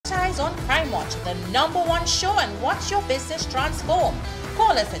on Crime Watch, the #1 show, and watch your business transform.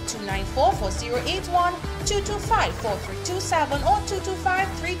 Call us at 294-4081, 225-4327 or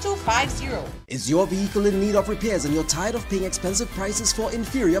 225-3250. Is your vehicle in need of repairs and you're tired of paying expensive prices for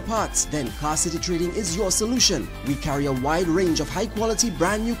inferior parts? Then Car City Trading is your solution. We carry a wide range of high-quality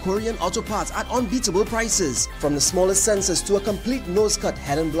brand new Korean auto parts at unbeatable prices. From the smallest sensors to a complete nose cut,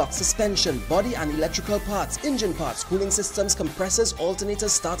 head and block, suspension, body and electrical parts, engine parts, cooling systems, compressors,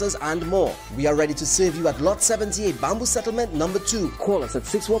 alternators, starters and more. We are ready to serve you at Lot 78, Bamboo Settlement number 2. Call us at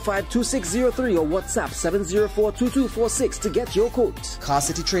 645-2603 or WhatsApp 704-2246 to get your quote. Car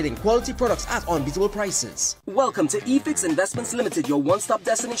City Trading, quality products at unbeatable prices. Welcome to eFix Investments Limited, your one-stop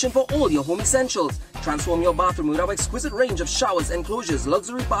destination for all your home essentials. Transform your bathroom with our exquisite range of showers, enclosures,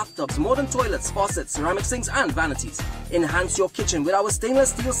 luxury bathtubs, modern toilets, faucets, ceramic sinks and vanities. Enhance your kitchen with our stainless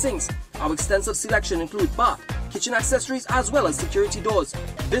steel sinks. Our extensive selection includes bath, kitchen accessories as well as security doors.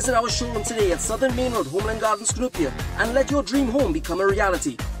 Visit our showroom today at Southern Main Road, Homeland Gardens, Cunupia, and let your dream home become a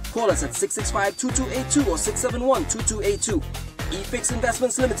reality. Call us at 665-2282 or 671-2282. eFix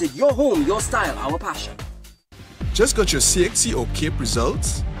Investments Limited, your home, your style, our passion. Just got your CXC or CAPE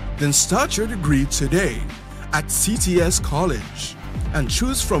results? Then start your degree today at CTS College and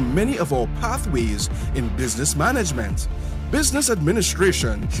choose from many of our pathways in business management, business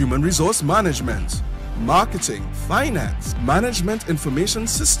administration, human resource management, marketing, finance, management information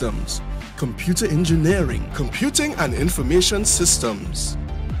systems, computer engineering, computing and information systems.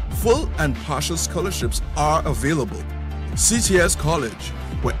 Full and partial scholarships are available. CTS College,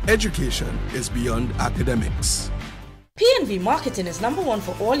 where education is beyond academics. PNV Marketing is #1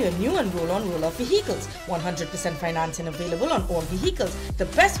 for all your new and roll-on roll-off vehicles. 100% financing available on all vehicles. The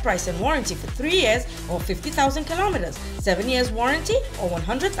best price and warranty for 3 years or 50,000 kilometers. 7 years warranty or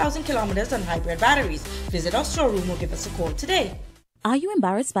 100,000 kilometers on hybrid batteries. Visit our showroom or give us a call today. Are you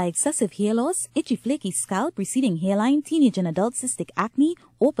embarrassed by excessive hair loss, itchy flaky scalp, receding hairline, teenage and adult cystic acne,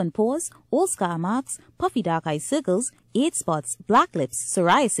 open pores, old scar marks, puffy dark eye circles, age spots, black lips,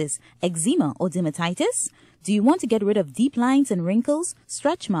 psoriasis, eczema or dermatitis? Do you want to get rid of deep lines and wrinkles,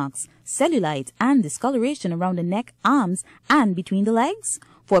 stretch marks, cellulite and discoloration around the neck, arms and between the legs?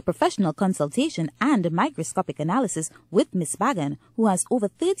 For a professional consultation and microscopic analysis with Miss Bagan, who has over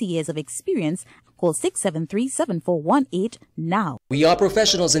 30 years of experience, call 673-7418 now. We are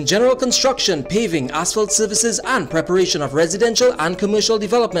professionals in general construction, paving, asphalt services and preparation of residential and commercial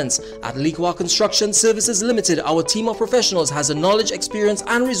developments. At Liqua Construction Services Limited, our team of professionals has the knowledge, experience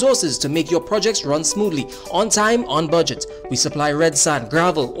and resources to make your projects run smoothly, on time, on budget. We supply red sand,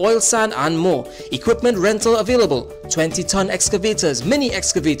 gravel, oil sand and more. Equipment rental available. 20-ton excavators, mini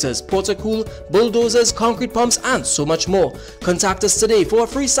excavators, portacool, bulldozers, concrete pumps and so much more. Contact us today for a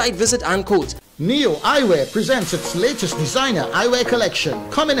free site visit and quote. Neo Eyewear presents its latest designer eyewear collection.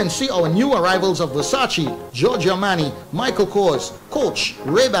 Come in and see our new arrivals of Versace, Giorgio Armani, Michael Kors, Coach,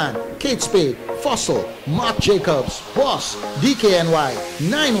 Ray-Ban, Kate Spade, Fossil, Marc Jacobs, Boss, DKNY,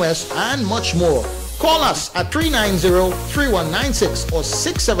 Nine West and much more. Call us at 390-3196 or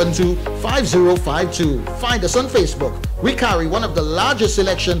 672-5052. Find us on Facebook. We carry one of the largest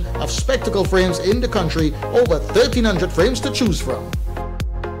selection of spectacle frames in the country, over 1,300 frames to choose from.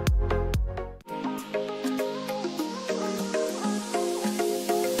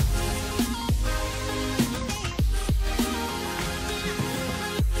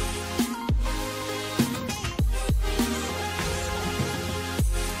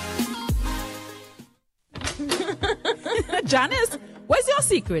 Janice, what's your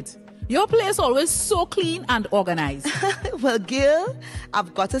secret? Your place always so clean and organized. Well, Gil,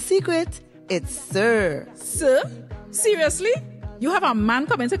 I've got a secret. It's Sir. Sir? Seriously? You have a man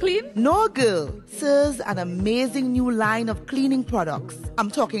coming to clean? No, girl. Sir's an amazing new line of cleaning products. I'm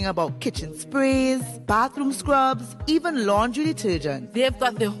talking about kitchen sprays, bathroom scrubs, even laundry detergent. They've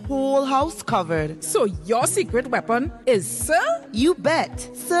got the whole house covered. So your secret weapon is Sir? You bet.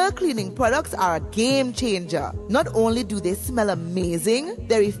 Sir cleaning products are a game changer. Not only do they smell amazing,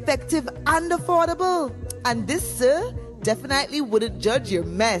 they're effective and affordable. And this Sir definitely wouldn't judge your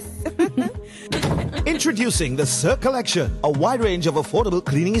mess. Introducing the Sir Collection, a wide range of affordable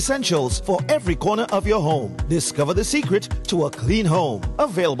cleaning essentials for every corner of your home. Discover the secret to a clean home.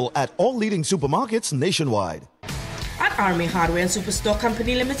 Available at all leading supermarkets nationwide. At Army Hardware and Superstore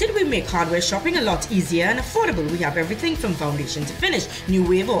Company Limited, we make hardware shopping a lot easier and affordable. We have everything from foundation to finish, new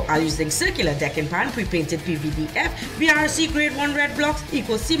wave or Alleyne circular deck and pan, pre-painted PVDF, BRC grade 1 red blocks,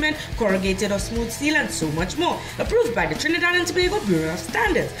 eco cement, corrugated or smooth steel, and so much more. Approved by the Trinidad and Tobago Bureau of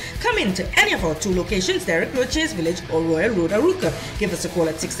Standards. Come in to any of our 2 locations, Derrick Road, Chase Village or Royal Road, Aruka. Give us a call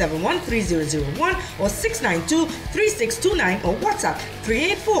at 671-3001 or 692-3629 or WhatsApp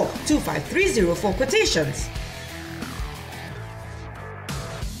 384-25304 for quotations.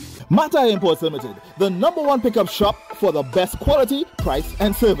 Mata Imports Limited, the #1 pickup shop for the best quality, price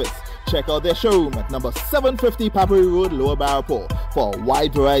and service. Check out their showroom at number 750 Papari Road, Lower Barapore for a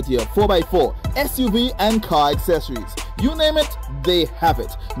wide variety of 4x4, SUV and car accessories. You name it, they have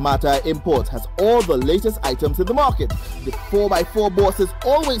it. Mata Imports has all the latest items in the market. The 4x4 boss is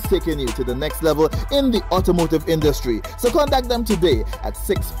always taking you to the next level in the automotive industry. So contact them today at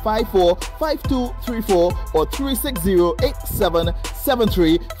 654-5234 or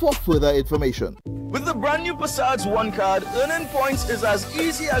 360-8773 for further information. With the brand new Passage One card, earning points is as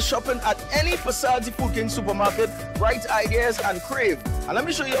easy as shopping at any Passage Food King supermarket, Bright Ideas and Crave. And let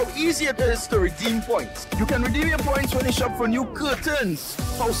me show you how easy it is to redeem points. You can redeem your points when you shop for new curtains,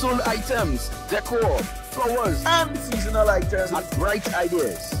 household items, decor, flowers, and seasonal items at Bright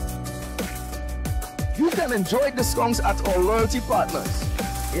Ideas. You can enjoy discounts at our loyalty partners.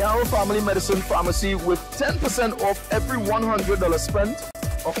 Our Family Medicine Pharmacy with 10% off every $100 spent.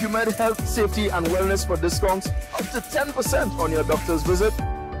 Ocumed Health, Safety and Wellness for discounts up to 10% on your doctor's visit.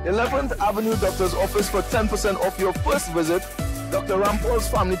 11th Avenue Doctor's Office for 10% off your first visit. Dr. Rampol's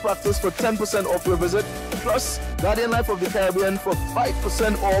Family Practice for 10% off your visit. Plus, Guardian Life of the Caribbean for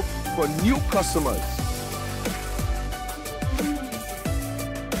 5% off for new customers.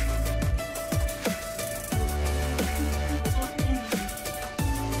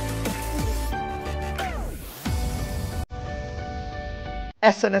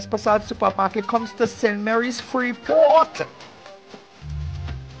 SNS Passage Supermarket comes to St. Mary's Freeport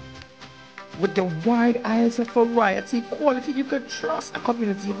with the wide aisles of variety, quality you can trust, a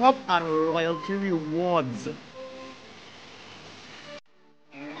community hub, and loyalty rewards.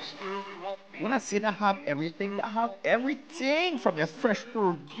 When I say they have everything, they have everything from your fresh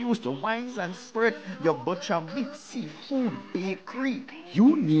produce to wines and spirit, your butcher, meat, seafood, bakery.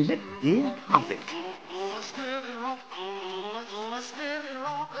 You need it, they have it.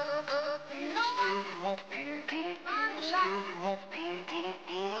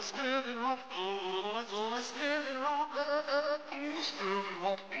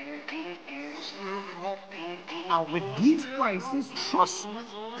 And with these prices, trust me,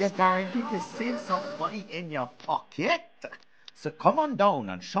 you're guaranteed to save some money in your pocket. So come on down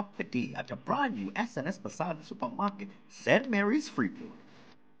and shop today at your brand new SNS Passage Supermarket, St. Mary's Freeport.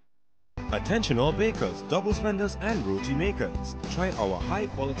 Attention all bakers, double spenders and roti makers. Try our high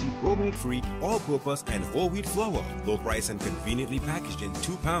quality bromate free, all-purpose and whole wheat flour. Low price and conveniently packaged in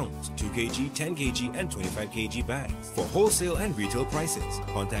 2 pounds, 2 kg, 10 kg and 25 kg bags. For wholesale and retail prices,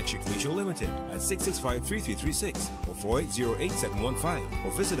 contact Shiklisho Limited at 665-3336 or 4808715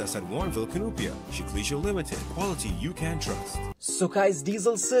 or visit us at Warrenville, Canupia. Shiklisho Limited, quality you can trust. Sukai's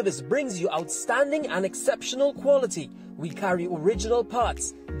Diesel Service brings you outstanding and exceptional quality. We carry original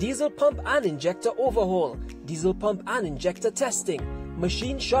parts, diesel pump and injector overhaul, diesel pump and injector testing,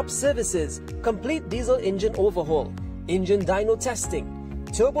 machine shop services, complete diesel engine overhaul, engine dyno testing,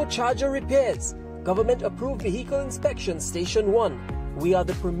 turbocharger repairs, government approved vehicle inspection station 1. We are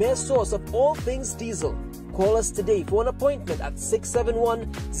the premier source of all things diesel. Call us today for an appointment at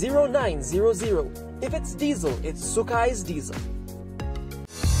 671-0900. If it's diesel, it's Sukai's Diesel.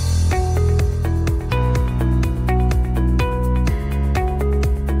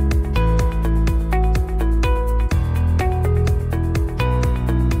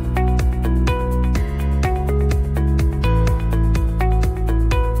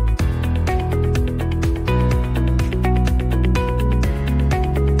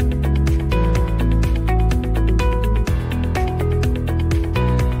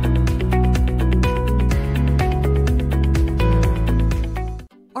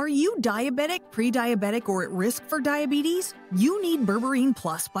 Diabetic, pre-diabetic, or at risk for diabetes? You need Berberine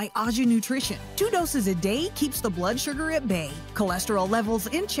Plus by Aja Nutrition. 2 doses a day keeps the blood sugar at bay, cholesterol levels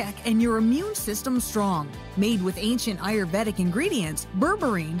in check, and your immune system strong. Made with ancient Ayurvedic ingredients,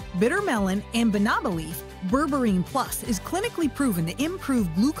 berberine, bitter melon, and banana leaf, Berberine Plus is clinically proven to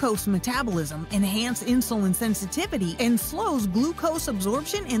improve glucose metabolism, enhance insulin sensitivity, and slows glucose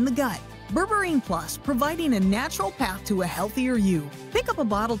absorption in the gut. Berberine Plus, providing a natural path to a healthier you. Pick up a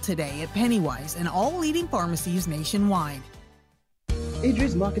bottle today at Pennywise and all leading pharmacies nationwide.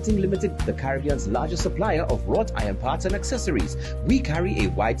 Idris Marketing Limited, the Caribbean's largest supplier of wrought iron parts and accessories. We carry a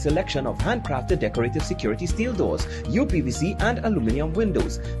wide selection of handcrafted decorative security steel doors, UPVC and aluminum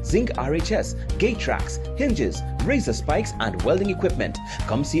windows, zinc RHS, gate tracks, hinges, razor spikes and welding equipment.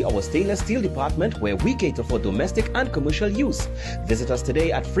 Come see our stainless steel department where we cater for domestic and commercial use. Visit us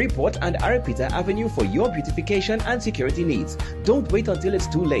today at Freeport and Arapita Avenue for your beautification and security needs. Don't wait until it's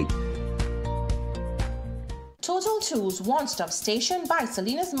too late. Total Tools One-Stop Station by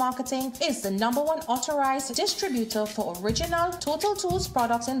Salinas Marketing is the #1 authorized distributor for original Total Tools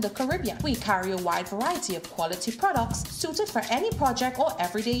products in the Caribbean. We carry a wide variety of quality products suited for any project or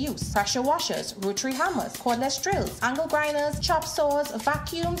everyday use. Pressure washers, rotary hammers, cordless drills, angle grinders, chop saws,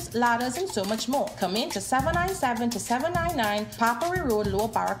 vacuums, ladders, and so much more. Come in to 797 to 799 Papari Road, Lower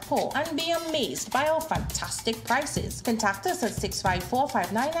Barrackpore, and be amazed by our fantastic prices. Contact us at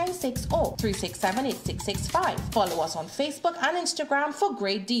 654-5996 or 367-8665. Follow us on Facebook and Instagram for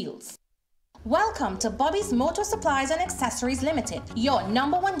great deals. Welcome to Bobby's Motor Supplies and Accessories Limited, your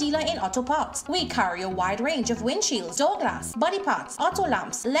 #1 dealer in auto parts. We carry a wide range of windshields, door glass, body parts, auto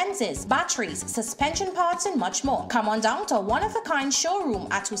lamps, lenses, batteries, suspension parts, and much more. Come on down to a one-of-a-kind showroom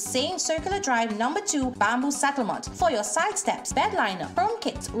at Hussein Circular Drive, #2, Bamboo Settlement for your side steps, bed liner, chrome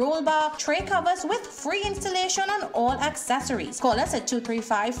kit, roll bar, tray covers with free installation on all accessories. Call us at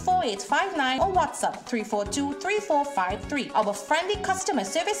 235-4859 or WhatsApp 342-3453. Our friendly customer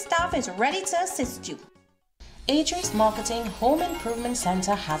service staff is ready to assist you. Idris Marketing Home Improvement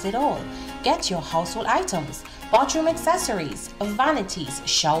Center has it all. Get your household items, bathroom accessories, vanities,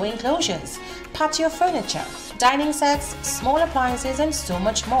 shower enclosures, patio furniture, dining sets, small appliances, and so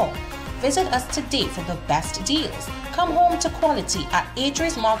much more. Visit us today for the best deals. Come home to quality at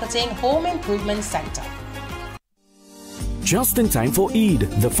Idris Marketing Home Improvement Center. Just in time for Eid,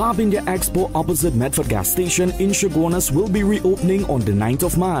 the Fab India Expo opposite Medford gas station in Chagonas will be reopening on the 9th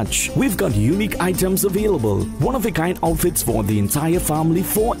of March. We've got unique items available, one-of-a-kind outfits for the entire family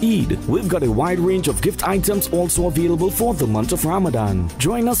for Eid. We've got a wide range of gift items also available for the month of Ramadan.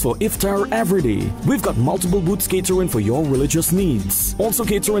 Join us for iftar every day. We've got multiple booths catering for your religious needs. Also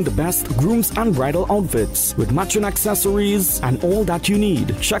catering the best grooms and bridal outfits with matching accessories and all that you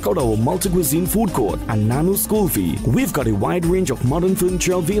need. Check out our multi-cuisine food court and Nanu school fee. We've got a wide range of modern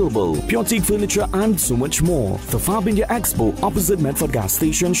furniture available, pure teak furniture and so much more. The Fab India Expo opposite Medford gas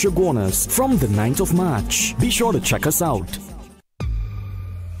station, Chagonas from the 9th of March. Be sure to check us out.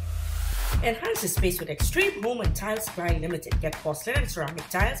 Enhance the space with Extreme Home and Tile Supply Limited. Get porcelain and ceramic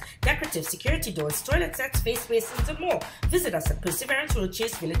tiles, decorative security doors, toilet sets, face basins, and more. Visit us at Perseverance Road,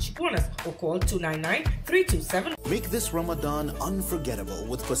 Chase Village, Chagonas, or call 299-327. Make this Ramadan unforgettable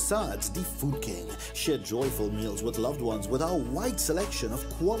with Prasad's The Food King. Share joyful meals with loved ones with our wide selection of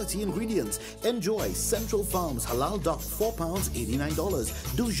quality ingredients. Enjoy Central Farms Halal Duck, £4 $89.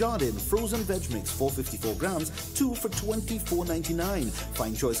 Dujardin Frozen Veg Mix 454 grams, 2 for $24.99.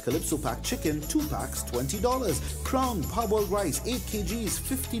 Fine Choice Calypso Pack Chicken 2 packs $20. Crown Parboiled Rice 8 kgs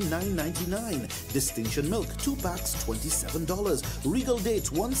 $59.99. Distinction Milk 2 packs $27. Regal Dates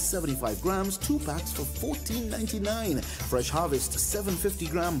 175 grams 2 packs for $14.99. Fresh Harvest 750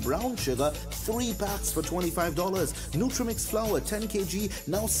 gram brown sugar 3 packs for $25. Nutrimix flour 10 kg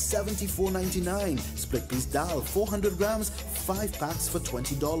now $74.99. Split piece dal 400 grams 5 packs for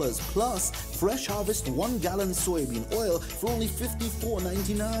 $20. Plus Fresh Harvest 1 gallon soybean oil for only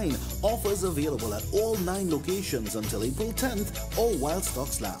 $54.99. Offers available at all 9 locations until April 10th or while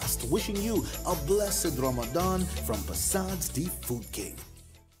stocks last. Wishing you a blessed Ramadan from Prasad's The Food King.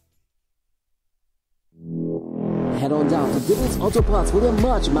 Head on down to Dibbles Auto Parts for their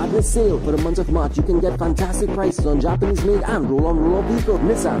March Madness sale. For the month of March, you can get fantastic prices on Japanese-made and roll-on roll-off vehicles,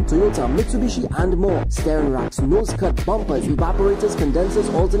 Nissan, Toyota, Mitsubishi, and more. Steering racks, nose cut, bumpers, evaporators, condensers,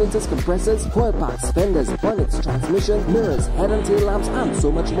 alternators, compressors, coil packs, fenders, bonnets, transmissions, mirrors, head and tail lamps, and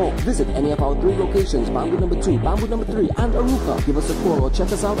so much more. Visit any of our 3 locations, Bamboo number 2, Bamboo number 3, and Aruka. Give us a call or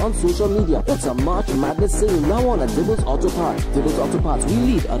check us out on social media. It's a March Madness sale now on at Dibbles Auto Parts. Dibbles Auto Parts, we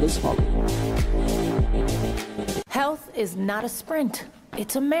lead, others follow. Health is not a sprint,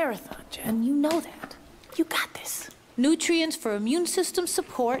 it's a marathon, and you know that. You got this. Nutrients for immune system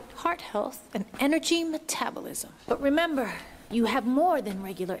support, heart health, and energy metabolism. But remember, you have more than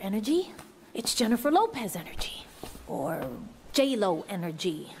regular energy. It's Jennifer Lopez energy. Or J-Lo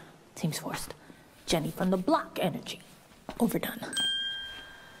energy. Seems forced. Jenny from the Block energy. Overdone.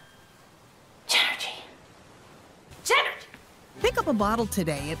 Genergy. Genergy! Pick up a bottle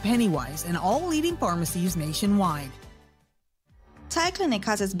today at Pennywise and all leading pharmacies nationwide. Tire Clinic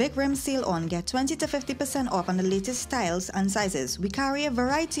has its big rim sale on. Get 20 to 50% off on the latest styles and sizes. We carry a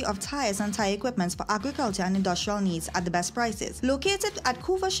variety of tires and tire equipments for agriculture and industrial needs at the best prices. Located at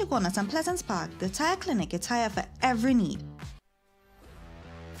Couva, Chaguanas and Pleasance Park, the Tire Clinic, a tire for every need.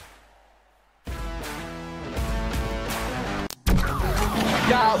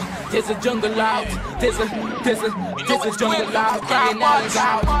 Yo, there's a jungle out, there's a jungle out, there's a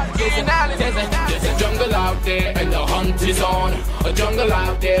jungle out there and the hunt is on. A jungle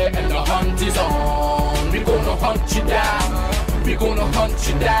out there and the hunt is on. We gonna hunt you down, we gonna hunt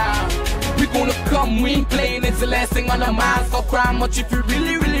you down. We gonna come, we ain't playing, it's the last thing on our minds. Stop crime much if you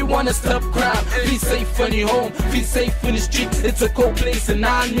really wanna stop crime. Be safe when you're home, be safe in the streets. It's a cold place and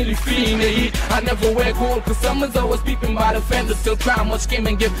I'm really feeling the heat. I never wear gold cause someone's always peeping by the fender. Still crime much game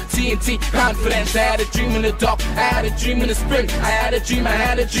and give TNT confidence. I had a dream in the dark, I had a dream in the spring. I had a dream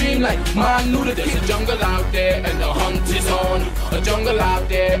like man knew that there's a jungle out there and the hunt is on. A jungle out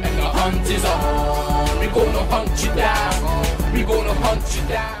there and the hunt is on. We gonna hunt you down, we gonna hunt you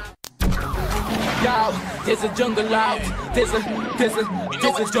down. Yo, there's a jungle out, there's a jungle out, there's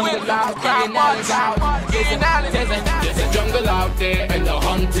a jungle out there and the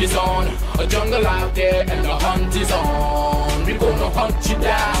hunt is on. A jungle out there and the hunt is on. We gonna hunt you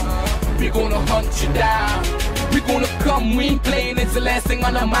down, we gonna hunt you down. We gonna come, we ain't playing, it's the last thing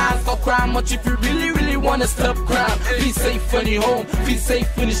on our minds. Stop crime much if you really wanna stop crime. Be safe when you're home, be safe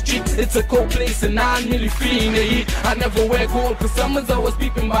in the streets. It's a cold place and I'm really feeling the heat. I never wear gold cause someone's always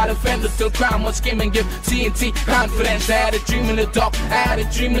peeping by the fender. Still crime much game and give TNT confidence. I had a dream in the dark, I had a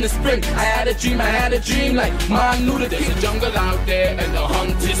dream in the spring. I had a dream like man knew that there's a jungle out there and the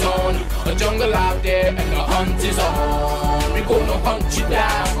hunt is on. A jungle out there and the hunt is on. We gonna hunt you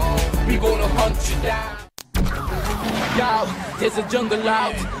down, we gonna hunt you down. Yo, there's a jungle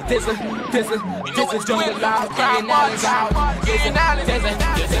out, there's a jungle out,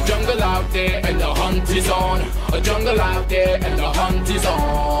 there's a jungle out there and the hunt is on. A jungle out there and the hunt is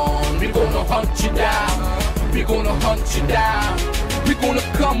on. We gonna hunt you down, we gonna hunt you down. We gonna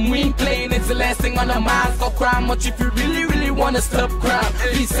come, we ain't playing, it's the last thing on our minds. Stop crime much if you really wanna stop crime.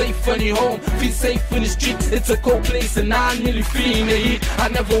 Be safe when you're home, be safe in the streets. It's a cold place and I'm really feeling the heat. I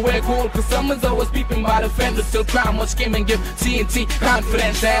never wear gold cause someone's always peeping by the fender. Still crime much game and give TNT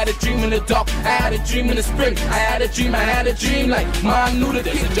confidence. I had a dream in the dark, I had a dream in the spring. I had a dream like man knew that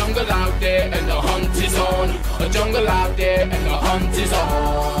there's a jungle out there and the hunt is on. A jungle out there and the hunt is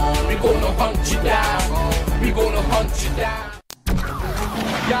on. We gonna hunt you down, we gonna hunt you down.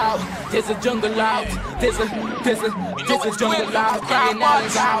 Yo, there's a jungle out, there's a jungle out, there's a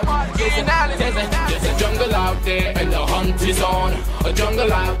jungle out there and the hunt is on. A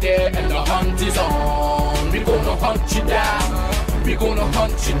jungle out there and the hunt is on. We gonna hunt you down, we gonna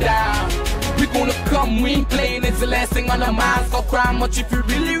hunt you down. We gonna come, we ain't playing, it's the last thing on our minds. Stop crime much if you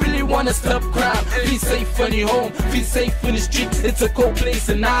really wanna stop crime. Be safe when you're home, be safe in the streets. It's a cold place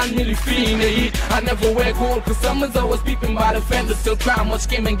and I'm really feeling the heat. I never wear gold cause someone's always peeping by the fender. Still crime much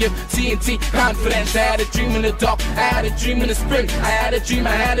game and give TNT confidence. I had a dream in the dark, I had a dream in the spring. I had a dream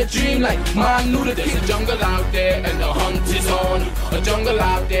like man knew that there's a jungle out there and the hunt is on. A jungle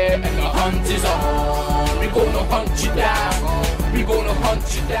out there and the hunt is on. We gonna hunt you down, we gonna hunt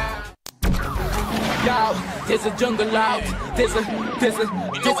you down. Yo, there's a jungle out, there's a jungle out, there's a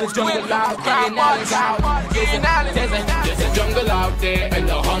jungle out there and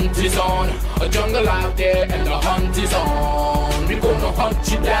the hunt is on. A jungle out there and the hunt is on. We gonna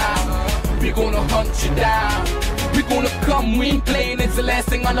hunt you down, we gonna hunt you down. We gonna come, we ain't playing, it's the last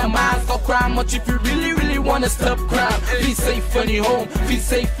thing on our minds. Stop crime much if you really wanna stop crime. Be safe when you're home, be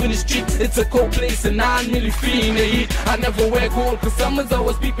safe in the streets. It's a cold place and I'm really feeling the heat. I never wear gold cause someone's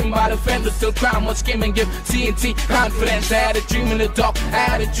always peeping by the fender. Still crime much game and give TNT confidence. I had a dream in the dark, I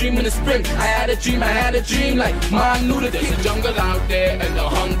had a dream in the spring. I had a dream like man knew that there's a jungle out there and the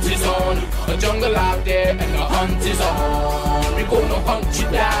hunt is on. A jungle out there and the hunt is on. We gonna hunt you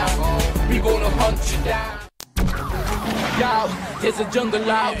down, we gonna hunt you down. Yo, there's a jungle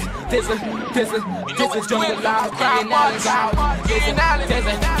out, there's a jungle out, there's a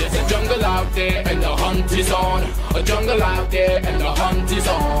jungle out there and the hunt is on. A jungle out there and the hunt is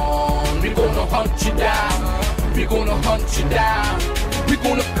on. We gonna hunt you down, we gonna hunt you down. We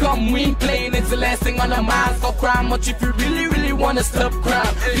gonna come, we ain't playing, it's the last thing on our minds. Stop crime much if you really wanna stop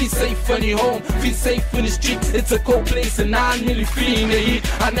crime. Be safe when you're home, be safe in the streets. It's a cold place and I'm really feeling the heat.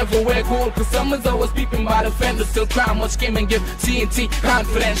 I never wear gold cause someone's always peeping by the fender. Still crime much game and give TNT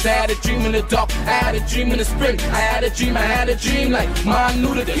confidence. I had a dream in the dark, I had a dream in the spring. I had a dream like man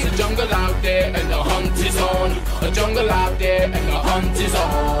knew that there's a jungle out there and the hunt is on. A jungle out there and the hunt is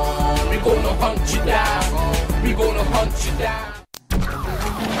on. We gonna hunt you down, we gonna hunt you down.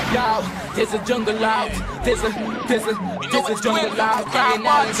 Yo, there's a jungle out. There's a jungle out.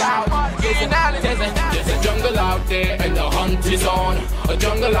 There's a jungle out there and the hunt is on. A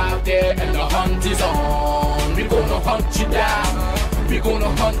jungle out there and the hunt is on. We gonna hunt you down. We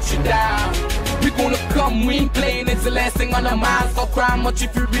gonna hunt you down. We gonna come, we ain't playing, it's the last thing on our minds. Stop crime much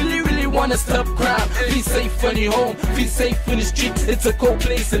if you really wanna stop crime. Be safe in your home, be safe in the street. It's a cold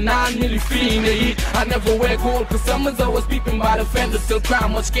place and I'm really feeling the heat. I never wear gold cause someone's always peeping by the fender. Still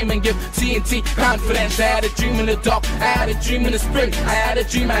crime much came and give TNT confidence. I had a dream in the dark, I had a dream in the spring. I had a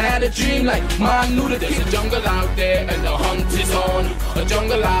dream like mom knew that there's a jungle out there and the hunt is on. A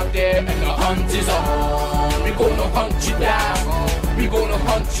jungle out there and the hunt is on. We gonna hunt you down. We gonna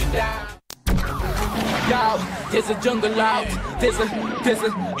hunt you down. Yo, there's a jungle out. There's a jungle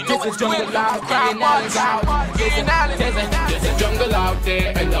out. There's a jungle out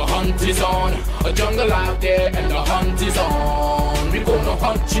there and the hunt is on. A jungle out there and the hunt is on. We gonna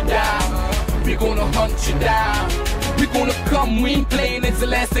hunt you down. We gonna hunt you down. We gonna come, we ain't playing, it's the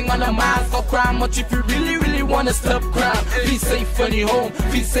last thing on our minds. Stop crime much if you really wanna stop crime. Be safe in your home,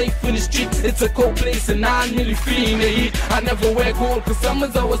 be safe in the streets. It's a cold place and I'm really feeling the heat. I never wear gold cause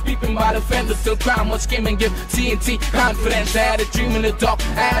someone's always peeping by the fender. Still crime much came and give TNT confidence. I had a dream in the dark,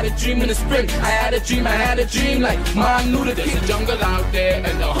 I had a dream in the spring. I had a dream like mom knew that there's a jungle out there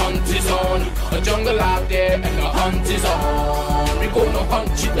and the hunt is on. A jungle out there and the hunt is on. We gonna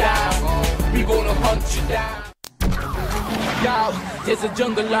hunt you down. We gonna hunt you down. Yo, there's a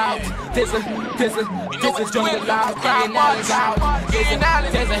jungle out. There's a jungle out. There's a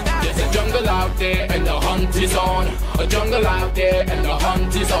jungle out there and the hunt is on. A jungle out there and the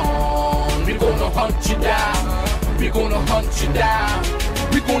hunt is on. We gonna hunt you down. We gonna hunt you down.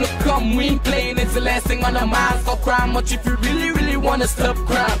 We gonna come, we ain't playing, it's the last thing on our minds. Stop crime much if you really wanna stop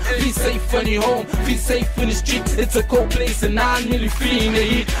crime. Be safe in your home, be safe in the streets. It's a cold place and I'm really feeling the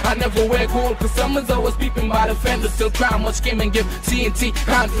heat. I never wear gold cause someone's always peeping by the fender. Still crime much came and give TNT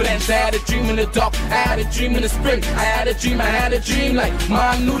confidence. I had a dream in the dark, I had a dream in the spring. I had a dream like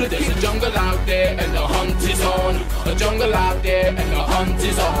mom knew that there's a jungle out there and the hunt is on. A jungle out there and the hunt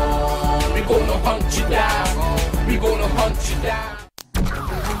is on. We gonna hunt you down. We gonna hunt you down.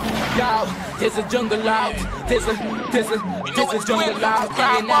 Yo, there's a jungle out. There's a jungle out. There's a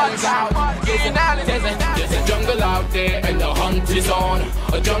jungle out there and the hunt is on.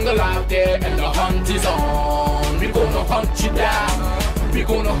 A jungle out there and the hunt is on. We gonna hunt you down. We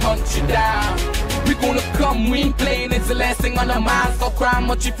gonna hunt you down. We gonna come, we ain't playing, it's the last thing on our minds. Stop crime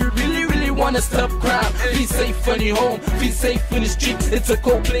much if you really wanna stop crime. Be safe in your home, be safe in the streets. It's a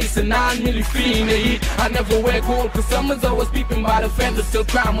cold place and I'm really feeling the heat. I never wear gold cause someone's always peeping by the fender. Still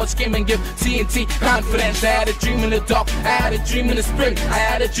crime much came and give TNT confidence. I had a dream in the dark, I had a dream in the spring. I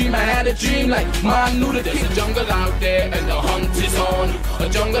had a dream like mom knew that there's a jungle out there and the hunt is on. A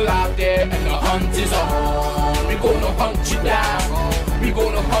jungle out there and the hunt is on. We gonna hunt you down. We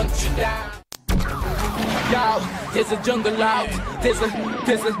gonna hunt you down. Yo, there's a jungle out. There's a jungle out.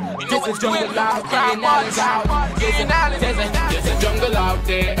 There's a jungle out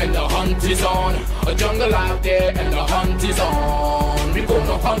there and the hunt is on. A jungle out there and the hunt is on. We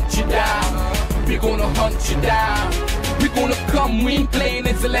gonna hunt you down. We gonna hunt you down. We gonna come, we ain't playing,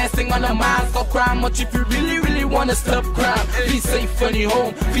 it's the last thing on our minds. Stop crime much if you really wanna stop crime. Be safe in your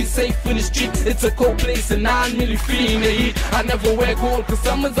home, be safe in the streets. It's a cold place and I'm really feeling the heat. I never wear gold cause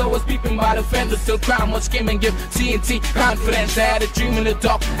someone's always peeping by the fender. Still crime much came and give TNT confidence. I had a dream in the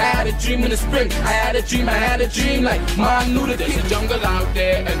dark, I had a dream in the spring. I had a dream like mom knew that there's a jungle out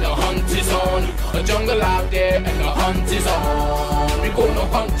there and the hunt is on. A jungle out there and the hunt is on. We gonna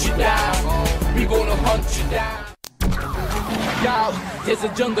hunt you down. We gonna hunt you down. Yo, there's a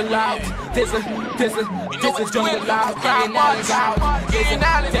jungle out. There's a jungle out. There's a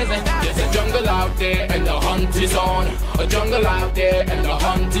jungle out there and the hunt is on. A jungle out there and the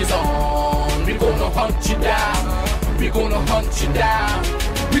hunt is on. We gonna hunt you down. We gonna hunt you down.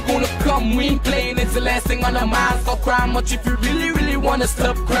 We gonna come, we ain't playing, it's the last thing on our minds. Stop crime much if you really wanna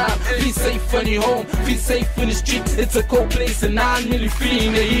stop crime. Be safe in your home, be safe in the streets. It's a cold place and I'm really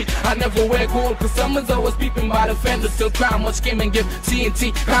feeling the heat. I never wear gold cause someone's always peeping by the fender. Still crime much came and give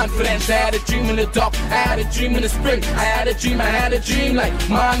TNT confidence. I had a dream in the dark, I had a dream in the spring. I had a dream like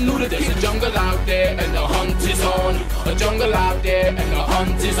mom knew that there's a jungle out there and the hunt is on. A jungle out there and the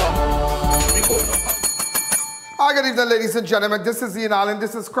hunt is on. We gonna hunt. Hi, good evening, ladies and gentlemen. This is Ian Allen.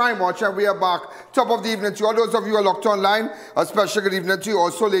 This is Crime Watch, and we are back. Top of the evening to all those of you who are locked online. A special good evening to you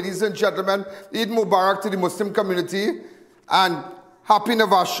also, ladies and gentlemen. Eid Mubarak to the Muslim community. And happy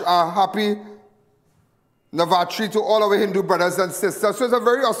Navratri to all our Hindu brothers and sisters. So it's a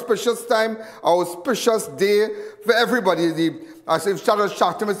very auspicious time, auspicious day for everybody. I started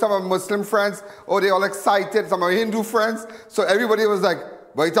chatting with some of my Muslim friends. Oh, they all excited. Some of my Hindu friends. So everybody was like,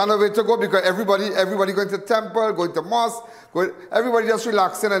 but it's on the way to go because everybody going to temple, going to mosque, everybody just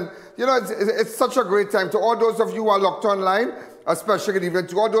relaxing. And, you know, it's such a great time. To all those of you who are locked online, a special good evening.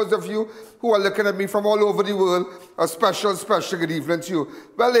 To all those of you who are looking at me from all over the world, a special good evening to you.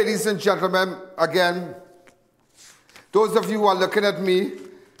 Well, ladies and gentlemen, again, those of you who are looking at me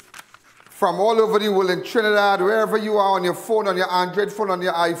from all over the world in Trinidad, wherever you are on your phone, on your Android phone, on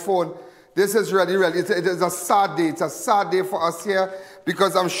your iPhone, this is really, it is a sad day. It's a sad day for us here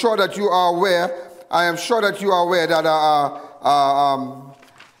because I'm sure that you are aware, that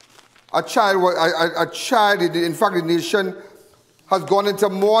a child, in fact, the nation has gone into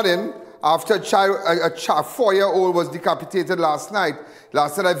mourning after a 4-year-old was decapitated last night.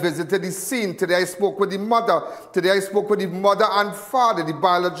 Last night I visited the scene. Today I spoke with the mother. Today I spoke with the mother and father, the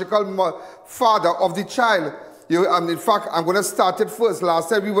biological father of the child. In fact, I'm going to start it first. Last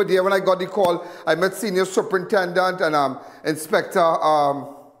time we were there when I got the call, I met Senior Superintendent and Inspector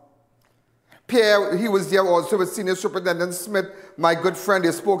Pierre. He was there also with Senior Superintendent Smith, my good friend.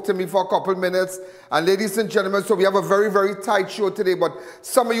 They spoke to me for a couple minutes. And ladies and gentlemen, so we have a very, very tight show today, but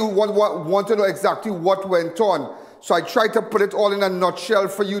some of you want to know exactly what went on. So I tried to put it all in a nutshell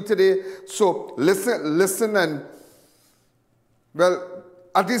for you today. So listen and, well,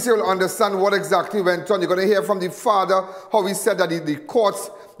 at least you'll understand what exactly went on. You're going to hear from the father how he said that the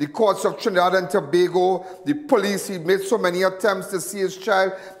courts of Trinidad and Tobago, the police, he made so many attempts to see his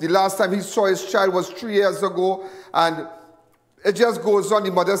child. The last time he saw his child was 3 years ago. And it just goes on.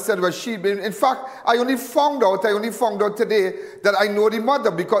 The mother said, well, in fact, I only found out today that I know the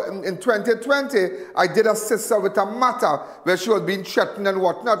mother because in 2020, I did assist her with a matter where she was being threatened and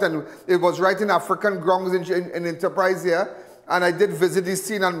whatnot. And it was right in African grounds in Enterprise here. And I did visit the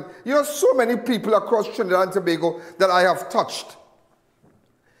scene. And, you know, so many people across Trinidad and Tobago that I have touched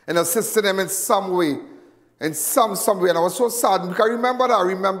and assisted them in some way. In some way. And I was so sad because I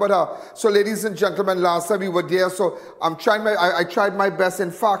remembered her. So, ladies and gentlemen, last time we were there, so I tried my best.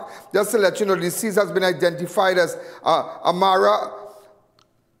 In fact, just to let you know, the deceased has been identified as Amara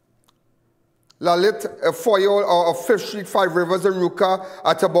Lalit, a 4-year-old of 5th Street, 5 Rivers, Aruka.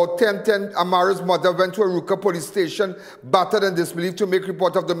 At about 10:10, Amara's mother went to Aruka police station, battered and disbelieved, to make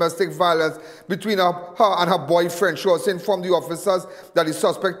report of domestic violence between her and her boyfriend. She also informed the officers that the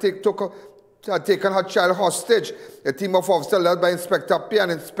suspect had taken her child hostage. A team of officers led by Inspector P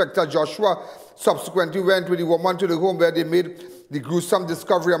and Inspector Joshua subsequently went with the woman to the home where they made the gruesome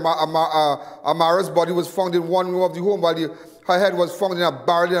discovery. Amara's body was found in one room of the home while her head was found in a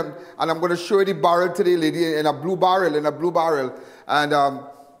barrel. And I'm going to show you the barrel today, lady, in a blue barrel. And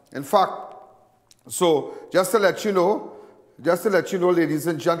in fact, so just to let you know, ladies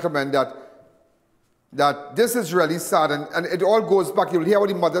and gentlemen, that this is really sad, and it all goes back. You'll hear what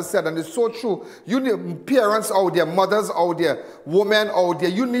the mother said, and it's so true. You need parents out there, mothers out there, women out there.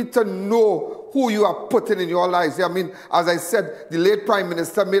 You need to know who you are putting in your lives. I mean, as I said, the late Prime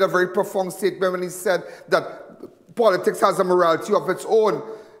Minister made a very profound statement when he said that politics has a morality of its own.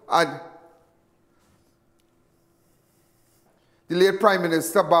 And the late Prime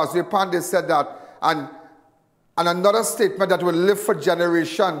Minister, Baswe Pandey, said that, and another statement that will live for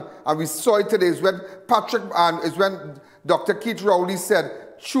generation, and we saw it today, is when Dr. Keith Rowley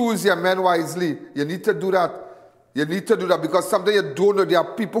said, choose your men wisely. You need to do that. You need to do that because sometimes you don't know. There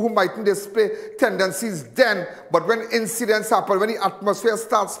are people who mightn't display tendencies then, but when incidents happen, when the atmosphere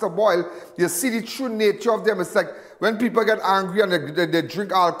starts to boil, you see the true nature of them. It's like when people get angry and they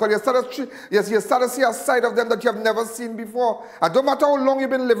drink alcohol, you start to see a side of them that you have never seen before. And no matter how long you've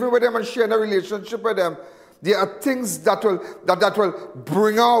been living with them and sharing a relationship with them, there are things that will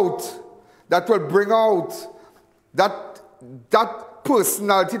bring out that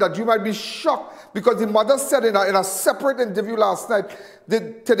personality that you might be shocked. Because the mother said in a separate interview last night,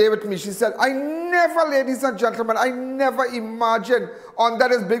 today with me, she said, I never, ladies and gentlemen, I never imagined under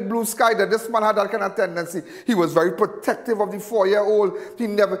this big blue sky that this man had that kind of tendency. He was very protective of the 4-year-old. He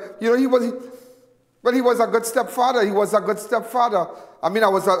never, you know, he was a good stepfather. He was a good stepfather. I mean, I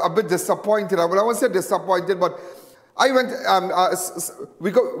was a bit disappointed. I won't say disappointed, but I went,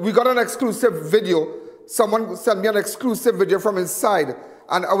 we got an exclusive video. Someone sent me an exclusive video from inside.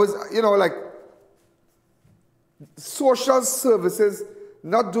 And I was, you know, like, social services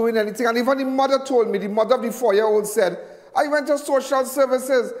not doing anything. And even the mother told me, the mother of the 4-year-old said, I went to social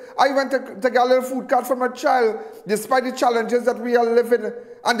services. I went to get a little food card for my child, despite the challenges that we are living.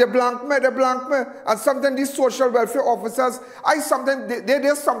 And they blank me. And sometimes these social welfare officers, they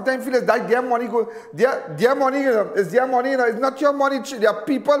sometimes feel that their money their money is their money, it's not your money. There are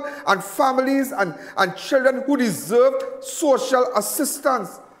people and families and children who deserve social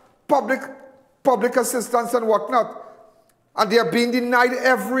assistance, public assistance and whatnot. And they are being denied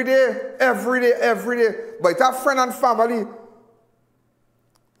every day. By our friend and family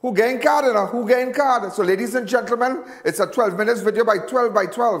who getting card. So ladies and gentlemen, it's a 12 minutes video by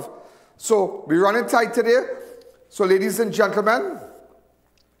 12. So we're running tight today. So ladies and gentlemen,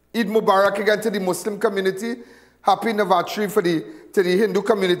 Eid Mubarak again to the Muslim community. Happy Navratri to the Hindu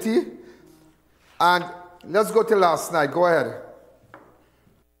community. And let's go to last night. Go ahead.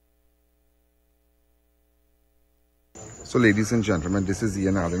 So ladies and gentlemen, this is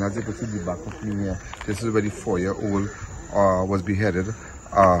Ian Alleyne. As you can see the back of me here, this is where the 4-year-old was beheaded.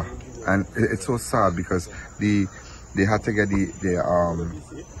 And it's so sad because they had to get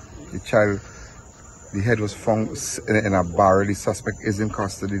the child, the head was found in a barrel. The suspect is in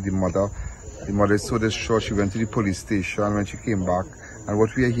custody. The mother is so distraught. She went to the police station when she came back. And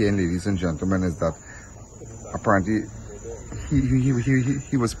what we are hearing, ladies and gentlemen, is that apparently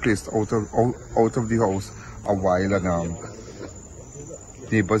he was placed out of the house a while, and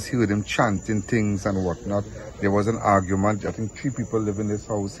neighbors heard him chanting things and whatnot. There was an argument. I think 3 people live in this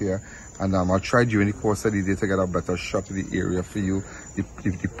house here, and I tried during the course of the day to get a better shot of the area for you.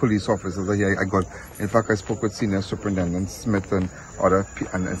 The police officers are here. In fact, I spoke with Senior Superintendent Smith and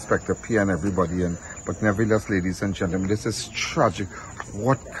and Inspector P and everybody. But nevertheless, ladies and gentlemen, this is tragic.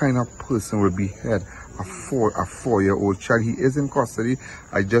 What kind of person will behead a 4-year-old child? He is in custody.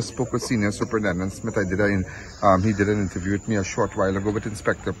 I just spoke with Senior Superintendent Smith. He did an interview with me a short while ago with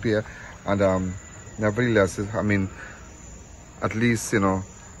Inspector Pierre, and nevertheless, I mean, at least, you know,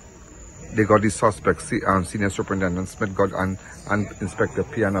 they got the suspects. Senior Superintendent Smith got and Inspector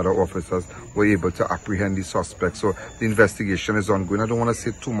Pierre and other officers were able to apprehend the suspects. So the investigation is ongoing. I don't want to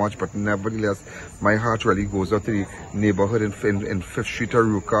say too much, but nevertheless, my heart really goes out to the neighborhood in 5th Street,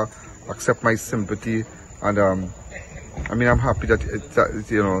 Aruka. Accept my sympathy, and I mean, I'm happy that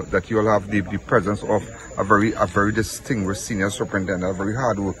that you all have the presence of a very distinguished senior superintendent, a very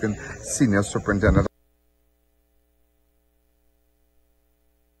hardworking senior superintendent.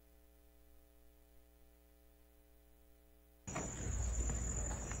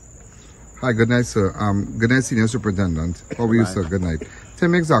 Hi, good night, sir. Good night, senior superintendent. How are you, sir? Good night. Tell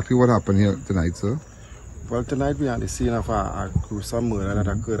me exactly what happened here tonight, sir. Well, tonight we are at the scene of a gruesome murder that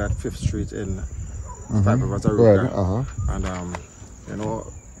occurred at 5th Street in Aruka. And, you know,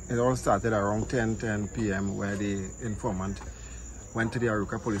 it all started around 10 p.m. where the informant went to the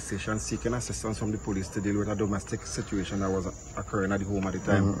Aruka police station seeking assistance from the police to deal with a domestic situation that was occurring at the home at the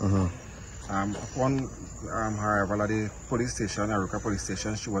time. Upon her arrival at the police station, Aruka police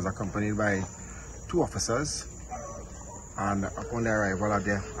station, she was accompanied by 2 officers. And upon their arrival at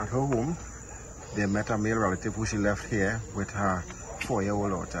her home, they met a male relative who she left here with her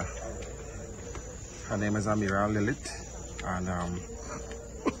 4-year-old daughter. Her name is Amira Lilith, and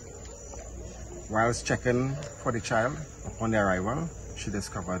whilst checking for the child, upon their arrival, she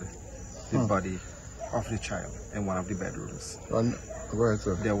discovered the body of the child in one of the bedrooms.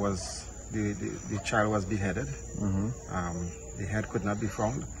 There was the child was beheaded. The head could not be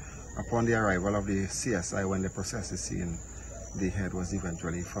found. Upon the arrival of the CSI, when they processed the scene, the head was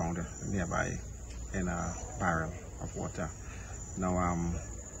eventually found nearby in a barrel of water. Now,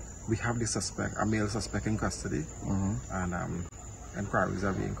 we have the suspect, a male suspect, in custody, and inquiries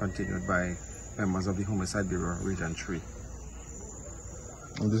are being continued by members of the Homicide Bureau, Region 3.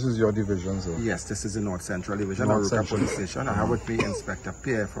 And this is your division, sir? Yes, this is the North Central Division, Aruka Police Station. I have with me Inspector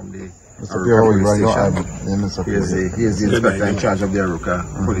Pierre from the Aruka Police Station. He is the inspector in charge of the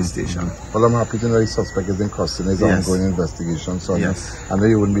Aruka Police Station. Well, I'm happy to know the suspect is in custody. It's an ongoing investigation, so I know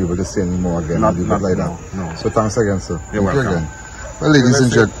you wouldn't be able to say any more again. Not like no. So thanks again, sir. You're welcome. Again. Well, ladies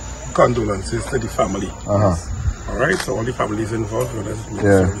and gentlemen, condolences to the family. All right, so all the families involved,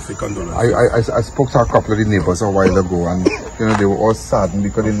 say condolences. I spoke to a couple of the neighbors a while ago, and you know, they were all saddened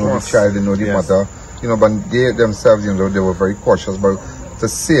because they know the child, they know the mother, you know, but they themselves, you know, they were very cautious about to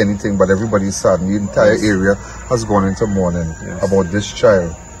say anything, but everybody's saddened. The entire area has gone into mourning about this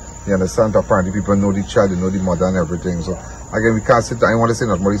child. You understand? Apparently people know the child, they know the mother and everything. So again, we can't sit, I want to say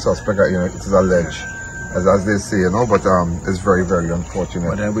not more the suspect, you know, it is alleged. As they say, you know, but it's very, very unfortunate.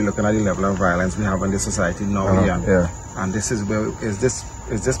 But then we're looking at the level of violence we have in this society now, and this is where is this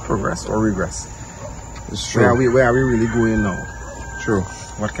progress or regress? It's true. Where are we really going now? True.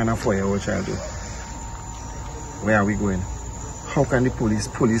 What can a 4-year-old child do? Where are we going? How can the police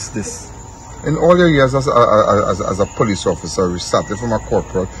police this? In all your years as a police officer, you started from a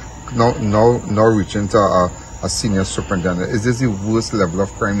corporal, now reaching to a senior superintendent. Is this the worst level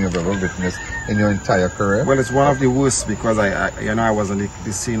of crime you've ever witnessed in your entire career? Well, it's one of the worst because I was on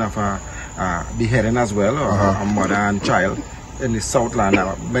the scene of a beheading as well, of a mother and child in the Southland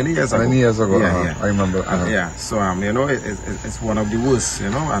many years ago. Many years ago, yeah. I remember. Yeah, so you know, it's one of the worst, you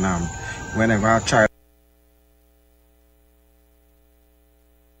know, and whenever a child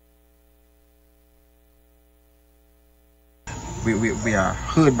we are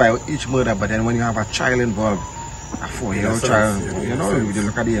hurt by each murder, but then when you have a child involved, a 4-year-old child, you know, you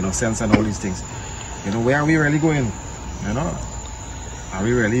look at the innocence and all these things, you know, where are we really going? You know, are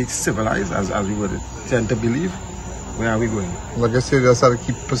we really civilized as we would tend to believe? Where are we going? Like I said, you just have to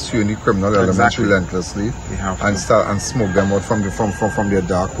keep pursuing the criminal elements relentlessly and smoke them out from their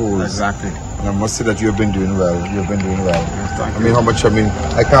dark holes. Exactly. And I must say that you've been doing well. You've been doing well. I mean,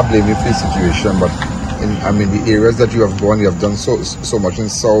 I can't blame you for the situation, but the areas that you have gone, you have done so much in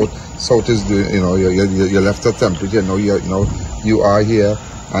South. South is doing, you know, you left a template. You are here,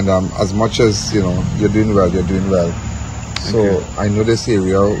 and as much as you know, you're doing well. You're doing well. So I know this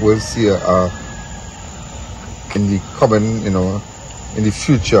area will see in the coming, you know, in the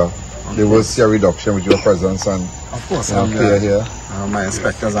future, they will see a reduction with your presence and of course, here. My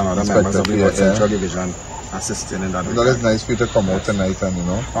inspectors and other members of the Central Division assisting in that. That is nice for you to come out tonight and, you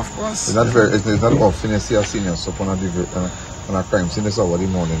know. Of course. It's not often you see a senior stop on a crime scene this hour in the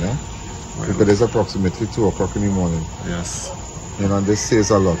morning, eh? Well, because it's approximately 2 o'clock in the morning. Yes. You know, this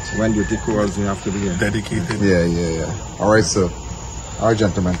says a lot. When duty calls, you have to be dedicated. Yeah. All right, sir. All right,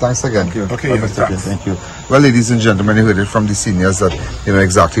 gentlemen. Thanks again. Thank you. Okay, thank you. Well, ladies and gentlemen, you heard it from the seniors that you know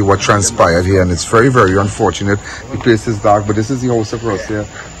exactly what transpired here, and it's very, very unfortunate. The place is dark, but this is the house across here.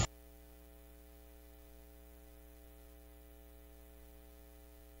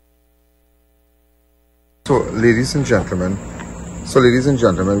 So, ladies and gentlemen,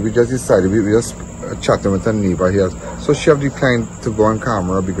 we just decided we just chatting with a neighbor here. So she have declined to go on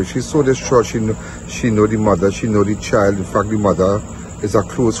camera because she's so distraught. She know the mother, she know the child. In fact, the mother is a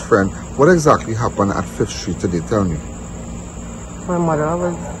close friend. What exactly happened at 5th Street today? Tell me. My mother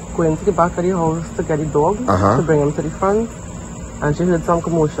was going to the back of the house to get the dog to bring him to the front, and she heard some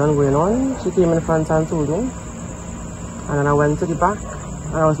commotion going on. She came in the front and told me, and then I went to the back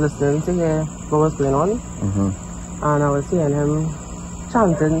and I was listening to hear what was going on, and I was hearing him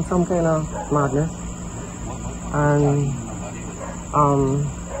chanting some kind of madness, and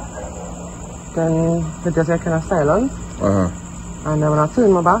then it just got kind of silent. And then when I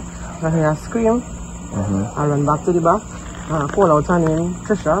turned my back, I hear a scream. I ran back to the back and I called out her name,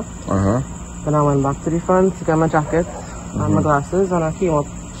 Trisha. Then I went back to the front to get my jacket and my glasses, and I came up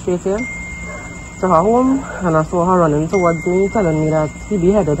straight here to her home, and I saw her running towards me, telling me that he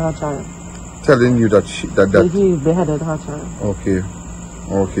beheaded her child. Telling you that he beheaded her child. Okay.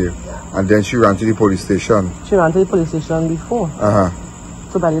 And then she ran to the police station. She ran to the police station before.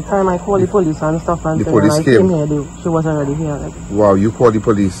 So by the time I called the police and stuff, and the police came here, she was already here. Like. Wow, you called the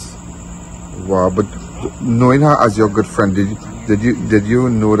police. Wow, but knowing her as your good friend, did you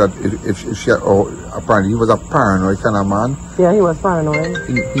know that if she apparently he was a paranoid kind of man? Yeah, he was paranoid.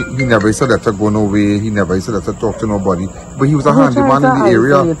 He never said that to go nowhere. He never said that to talk to nobody. But he was a handy man in the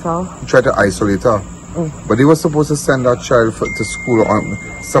area. He tried to isolate her. But he was supposed to send that child to school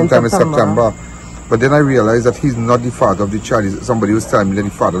sometime in September. But then I realized that he's not the father of the child. Somebody was telling me that the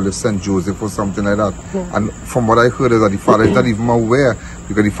father lives St. Joseph or something like that. And from what I heard is that the father is not even aware,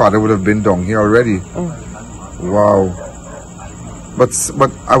 because the father would have been down here already. Wow. But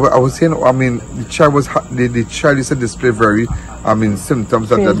I was saying, I mean, the child used to display very, symptoms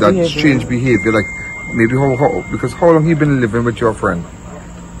that strange behavior. Like maybe because how long he been living with your friend?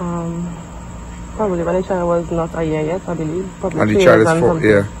 Probably when the child was not a year yet, I believe. Probably and the child is 4,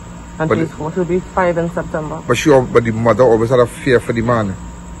 yeah. And she's 4, she'll be 5 in September. But the mother always had a fear for the man.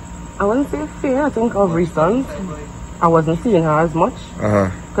 I wouldn't say fear, I think of recent. I wasn't seeing her as much.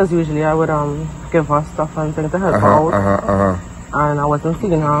 Because usually I would give her stuff and things to help her out. And I wasn't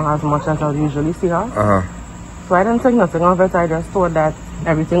seeing her as much as I would usually see her. So I didn't think nothing of it. I just thought that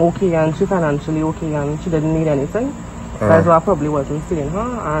everything okay and she financially okay and she didn't need anything. That's why I probably wasn't seeing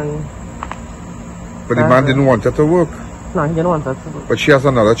her. But the man didn't want her to work. No, he didn't want her to work. But she has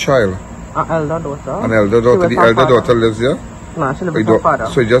another child. An elder daughter. An elder daughter. The elder daughter lives here? No, she lives with her father.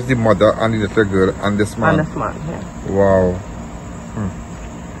 So just the mother and the little girl and this man? And this man, yeah. Wow.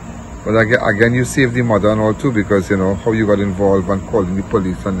 But again, you saved the mother and all too, because, you know, how you got involved and calling the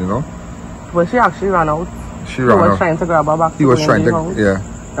police and, you know. Well, she actually ran out. She was trying to grab her back. He was trying to, yeah.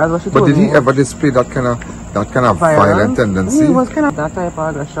 That's what she told me. But did he ever display that kind of That kind of violent tendency? He was kind of that type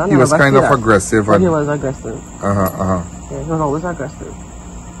of aggression. He was kind of aggressive. But he was aggressive. Yeah, he was always aggressive.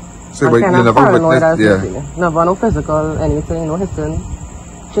 So, but you never witnessed, Never no physical anything, no hitting.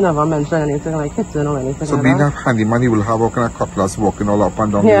 She never mentioned anything like hitting or anything. So like being that. a handyman, he will have all kind of cutlass walking all up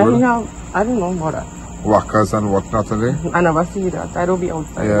and down the road? He have, I don't know about that. Workers and whatnot, are they? I never see that. I don't be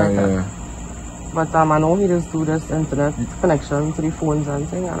outside like that. But I know he just do this internet connection to the phones and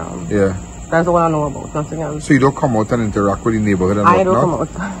thing, and that's all I know about, nothing else. So you don't come out and interact with the neighborhood and whatnot? I don't come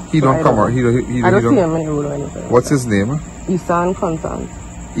out. He don't come out. I don't see him in the road or anything. What's his name? Isan Contant.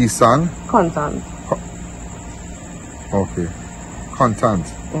 Isan? Contant. Okay. Contant.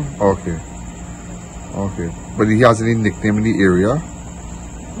 Okay. But he has any nickname in the area?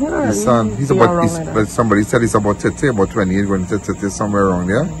 Yeah, Isan. He's about. But somebody said he's about 30, about 28, going to 30 somewhere around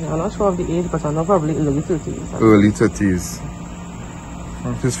there. I'm not sure of the age, but I know probably early 30s. Early 30s.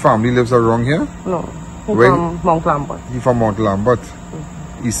 His family lives around here? No. He's from Mount Lambert. He's from Mount Lambert.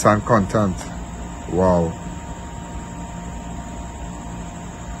 Isan Contant. Wow.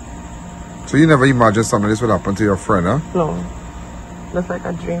 So you never imagined something like this would happen to your friend, huh? No. That's like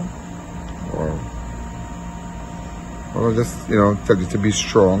a dream. Wow. Well, just, tell you to be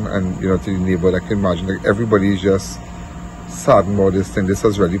strong and, to the neighbor. I can imagine like everybody is just saddened about this thing. This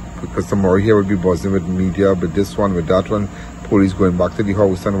has really, because tomorrow here will be buzzing with media, with this one, with that one, police going back to the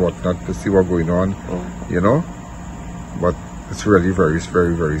house and whatnot to see what's going on, But it's really very,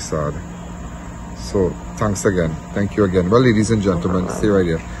 very, very sad. So, thanks again. Thank you again. Well, ladies and gentlemen, stay right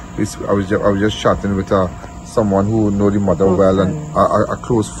here. I was just chatting with someone who know the mother well and a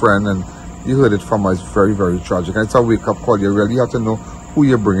close friend, and you heard it from us. It's very, very tragic. And it's a wake-up call. You really have to know who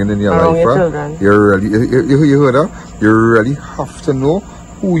you're bringing in your life, right? You heard her? You really have to know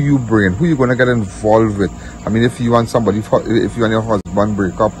who you bring, who you're going to get involved with. I mean, if you and if you and your husband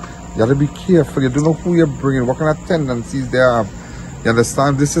break up, you have to be careful. You don't know who you're bringing, what kind of tendencies they have. You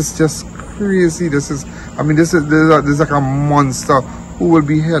understand? This is just crazy. This is like a monster who will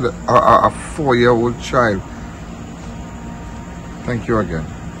behead a 4-year-old child. Thank you again.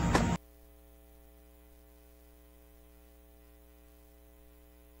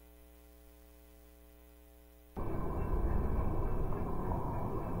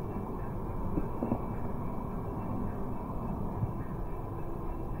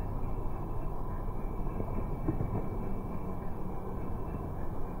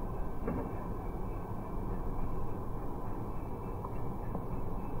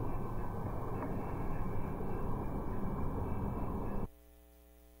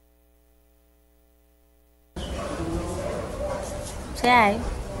 Say hi.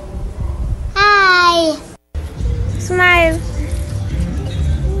 Hi. Smile.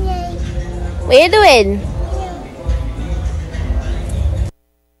 What are you doing?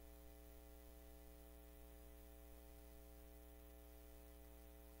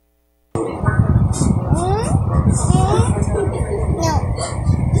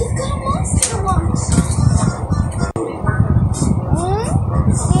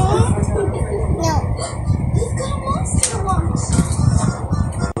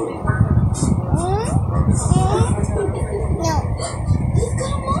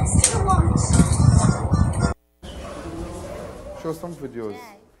 Show some videos.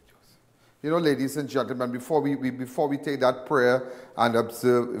 Ladies and gentlemen, before we take that prayer and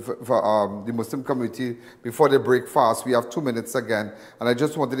observe for the Muslim community, before they break fast, we have 2 minutes again. And I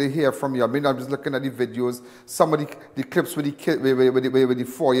just wanted to hear from you. I mean, I'm just looking at the videos, some of the clips with the kid, with the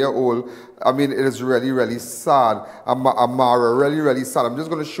 4-year-old. I mean, it is really, really sad. Amara, really, really sad. I'm just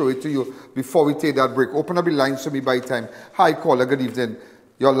going to show it to you before we take that break. Open up the lines to me by time. Hi, caller, good evening.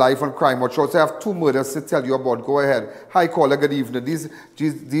 Your life on Crime Watch. Also, I have 2 murders to tell you about. Go ahead. Hi, caller. Good evening.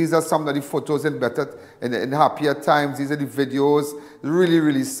 These are some of the photos in happier times. These are the videos. Really,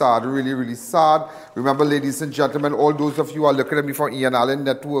 really sad. Really, really sad. Remember, ladies and gentlemen, all those of you who are looking at me from Ian Alleyne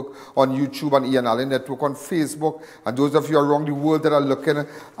Network on YouTube and Ian Alleyne Network on Facebook, and those of you around the world that are looking,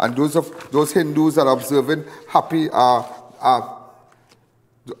 and those Hindus that are observing, happy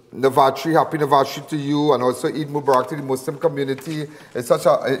Navaratri, happy Navaratri to you, and also Eid Mubarak to the Muslim community. It's such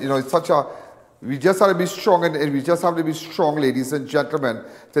a, we just have to be strong, and we just have to be strong, ladies and gentlemen.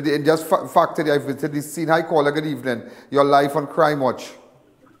 Today, in just fact, today I visited the scene. Hi, caller, good evening. Your life on Crime Watch.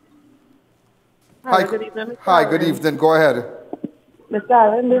 Hi, good evening. Hi, good evening. Go ahead. Mr.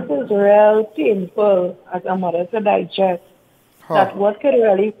 Allen, this is real painful as a mother to digest. That what could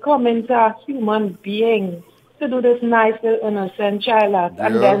really come into a human being to do this nice little innocent child act.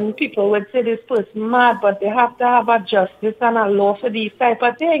 And then people would say this person mad, but they have to have a justice and a law for these type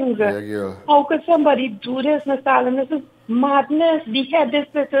of things. How could somebody do this, Mr. Allen? This is madness. Behead this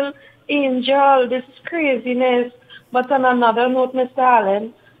little Angel, this is craziness. But on another note, Mr.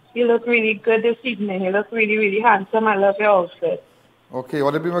 Alleyne, you look really good this evening. You look really, really handsome. I love your outfit. Okay, you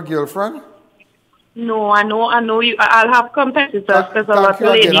want to be my girlfriend? No, I know you. I'll have competitors because a lot of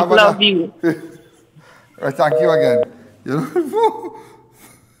ladies love you. Right, thank you again. You know?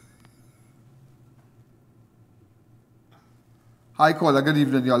 Hi, caller. Good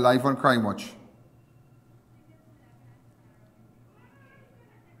evening. You're live on Crime Watch.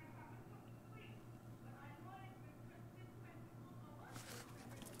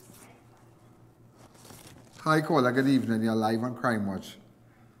 Hi, caller. Good evening. You're live on Crime Watch.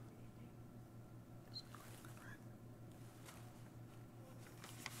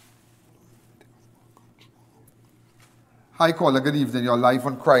 Hi, caller. Good evening. You're live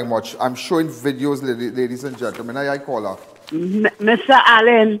on Crime Watch. I'm showing videos, ladies and gentlemen. Hi, caller. Mr.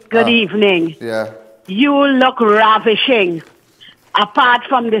 Alleyne, good evening. Yeah. You look ravishing. Apart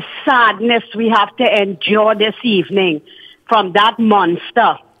from the sadness we have to endure this evening from that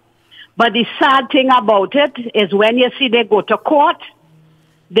monster. But the sad thing about it is when you see they go to court,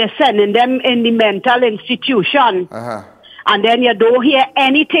 they're sending them in the mental institution. And then you don't hear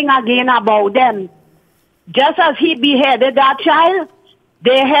anything again about them. Just as he beheaded that child,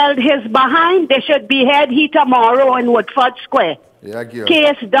 they held his behind. They should behead he tomorrow in Woodford Square. Yeah, girl.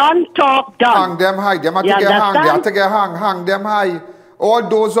 Case done, talk done. Hang them high. Them have to get hung. They have to get hung. Hang them high. All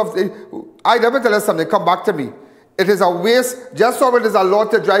those of the... let me tell you something. Come back to me. It is a waste. Just so it is a law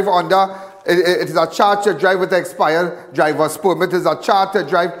to drive under. It is a charge to drive with expired driver's permit. It is a charge to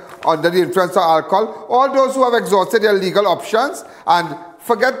drive under the influence of alcohol. All those who have exhausted their legal options and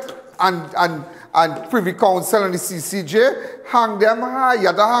forget and Privy Council and the CCJ, hang them high. You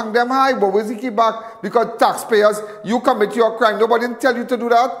have to hang them high, but where's he keep back? Because taxpayers, you commit your crime. Nobody didn't tell you to do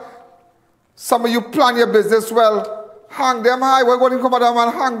that. Some of you plan your business well. Hang them high. We're going to come out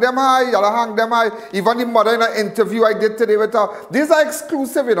and hang them high. You have to hang them high. Even the mother in an interview I did today with her. These are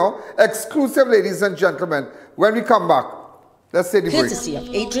exclusive, you know. Exclusive, ladies and gentlemen. When we come back, let's say the break. Courtesy of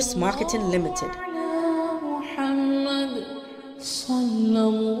Idris Marketing Limited.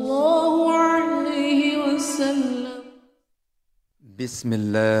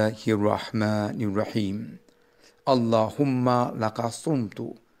 Bismillahirrahmanirrahim. Allahumma laka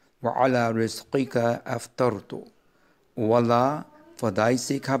sumtu wa ala rizqika aftartu. O Allah, for thy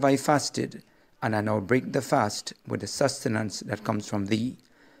sake have I fasted, and I now break the fast with the sustenance that comes from thee.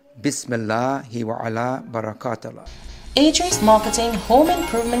 Bismillahi wa ala barakatallah. Idris Marketing Home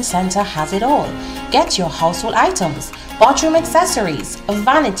Improvement Center has it all. Get your household items, bathroom accessories,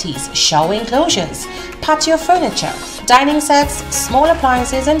 vanities, shower enclosures, patio furniture, dining sets, small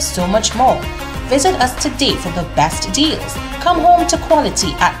appliances, and so much more. Visit us today for the best deals. Come home to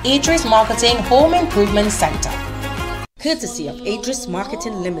quality at Idris Marketing Home Improvement Center. Courtesy of Idris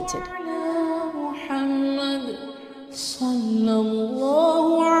Marketing Limited.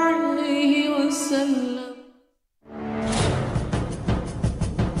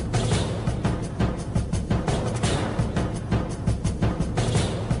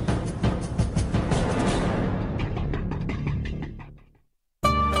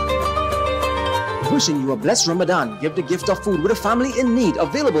 Wishing you a blessed Ramadan. Give the gift of food with a family in need.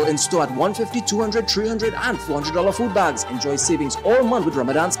 Available in store at $150, $200, $300 and $400 food bags. Enjoy savings all month with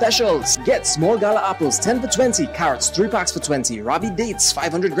Ramadan specials. Get small gala apples 10 for 20, carrots 3 packs for 20, Rabi dates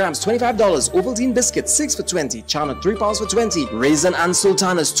 500 grams $25, Ovaltine biscuits 6 for 20, Chana 3 pounds for 20, raisin and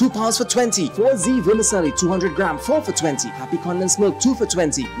sultanas 2 pounds for 20, 4Z vermicelli 200 gram 4 for 20, Happy condensed milk 2 for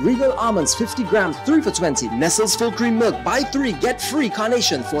 20, Regal almonds 50 grams 3 for 20, Nestle's full cream milk buy 3 get free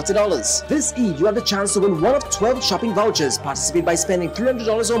carnation $40. This Eid you have the chance to win one of 12 shopping vouchers. Participate by spending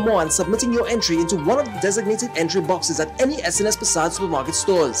 $300 or more and submitting your entry into one of the designated entry boxes at any SNS Passage supermarket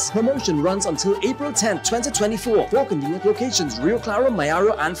stores. Promotion runs until April 10, 2024. 4 convenient locations: Rio Claro,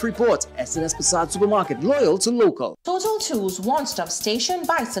 Mayaro and Freeport. SNS Passage Supermarket, loyal to local. Total Tools One-Stop Station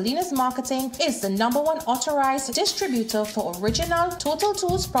by Salinas Marketing is the #1 authorized distributor for original Total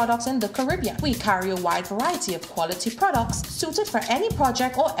Tools products in the Caribbean. We carry a wide variety of quality products suited for any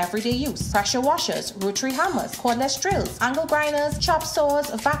project or everyday use. Pressure washers, rotary hammers, cordless drills, angle grinders, chop saws,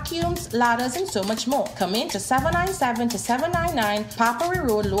 vacuums, ladders, and so much more. Come in to 797 to 799 Papari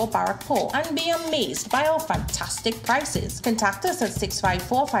Road, Lower Barrackpore, and be amazed by our fantastic prices. Contact us at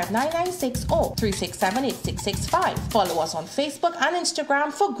 654-5996 or 367-8665. Follow us on Facebook and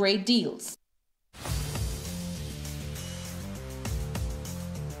Instagram for great deals.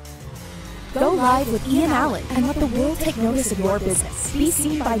 Go live with Ian Allen and let the world take notice of your business. Be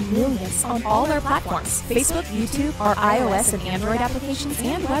seen by millions on all our platforms: Facebook, YouTube, our iOS and Android applications,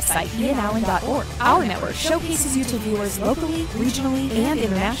 and website ianallen.org. Our network showcases you to viewers locally, regionally, and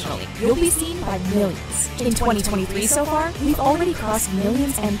internationally. You'll be seen by millions. In 2023 so far, we've already crossed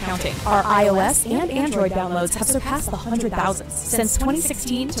millions and counting. Our iOS and Android downloads have surpassed the 100,000s. Since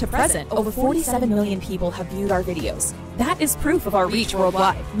 2016 to present, over 47 million people have viewed our videos. That is proof of our reach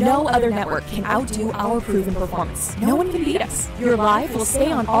worldwide. No other network can outdo our proven performance. No one can beat us. Your live will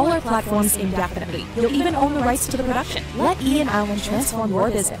stay on all our platforms indefinitely. You'll even own the rights to the production. Let Ian Allen transform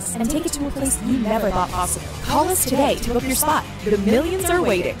your business and take it to a place you never thought possible. Call us today to book your spot. The millions are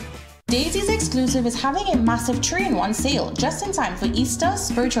waiting. Daisy's Exclusive is having a massive 3-in-1 sale just in time for Easter,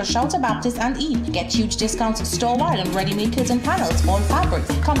 Spiritual Shelter Baptist, and Eid. Get huge discounts store-wide on ready-made curtain panels, all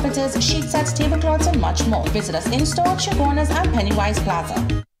fabrics, comforters, sheet sets, tablecloths, and much more. Visit us in-store at Chagona's and Pennywise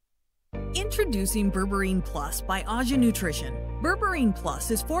Plaza. Introducing Berberine Plus by Aja Nutrition. Berberine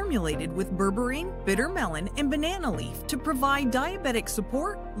Plus is formulated with berberine, bitter melon, and banana leaf to provide diabetic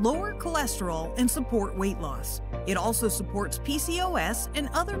support, lower cholesterol, and support weight loss. It also supports PCOS and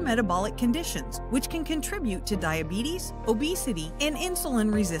other metabolic conditions, which can contribute to diabetes, obesity, and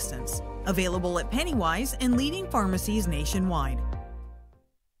insulin resistance. Available at Pennywise and leading pharmacies nationwide.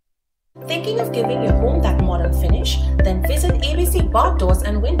 Thinking of giving your home that modern finish? Then visit ABC Bar Doors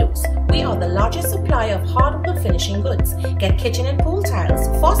and Windows. We are the largest supplier of hardwood finishing goods. Get kitchen and pool tiles,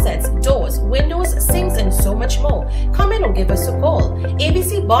 faucets, doors, windows, sinks, and so much more. Come in or give us a call.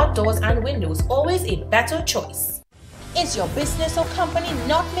 ABC Bar Doors and Windows, always a better choice. Is your business or company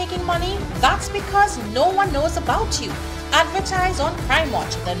not making money? That's because no one knows about you. Advertise on Crime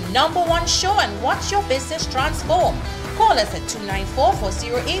Watch, the #1 show, and watch your business transform. Call us at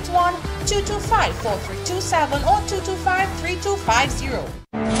 294-4081, 225-4327, or 225-3250.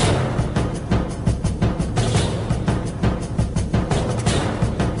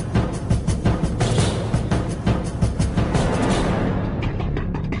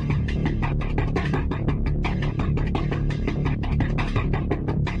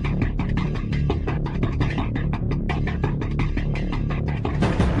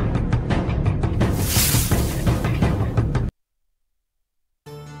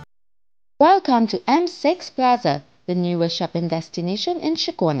 Welcome to M6 Plaza, the newest shopping destination in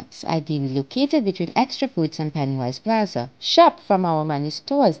Chagonas, ideally located between Extra Foods and Pennywise Plaza. Shop from our many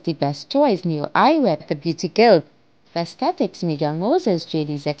stores, the best toys, Neo Eyewear, The Beauty Guild, Festhetics, Miguel Moses,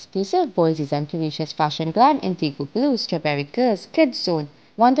 JD's Exclusive, Boise's and Felicia's Fashion Glam, Indigo Blue, Strawberry Girls, Kids Zone,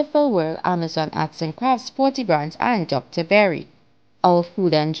 Wonderful World, Amazon Arts and Crafts, Sporty Brands, and Dr. Berry. Our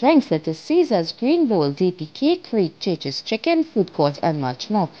food and drinks, Little Caesars, Green Bowl, DPK, Creek, Church's Chicken, Food Court, and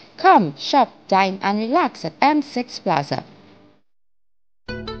much more. Come, shop, dine, and relax at M6 Plaza.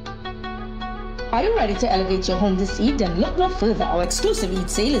 Are you ready to elevate your home this Eid? Then look no further. Our exclusive Eid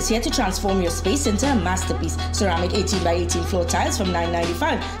sale is here to transform your space into a masterpiece. Ceramic 18 by 18 floor tiles from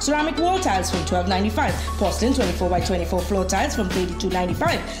 $9.95. Ceramic wall tiles from $12.95. Porcelain 24 by 24 floor tiles from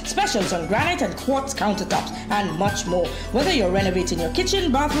 $32.95. Specials on granite and quartz countertops, and much more. Whether you're renovating your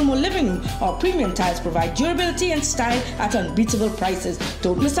kitchen, bathroom, or living room, our premium tiles provide durability and style at unbeatable prices.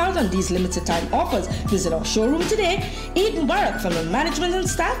 Don't miss out on these limited time offers. Visit our showroom today. Eid Mubarak from the management and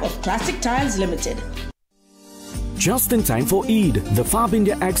staff of Classic Tiles Limited. Just in time for Eid, the Fab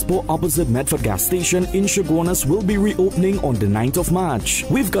India Expo opposite Medford gas station in Chagonas will be reopening on the 9th of March.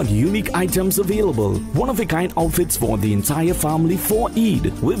 We've got unique items available, one-of-a-kind outfits for the entire family for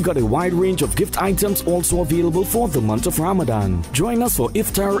Eid. We've got a wide range of gift items also available for the month of Ramadan. Join us for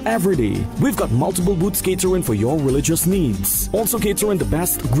Iftar every day. We've got multiple booths catering for your religious needs. Also catering the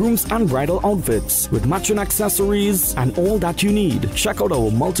best grooms and bridal outfits with matching accessories and all that you need. Check out our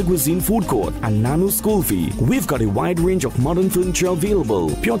multi-cuisine food court and Nano School Fee. We've got a wide range of modern furniture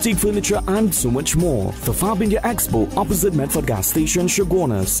available, pure teak furniture, and so much more. The Fab India Expo opposite Medford gas station,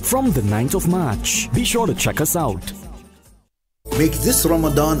 Chagonas, from the 9th of March. Be sure to check us out. Make this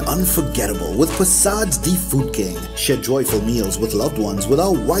Ramadan unforgettable with Prasad's The Food King. Share joyful meals with loved ones with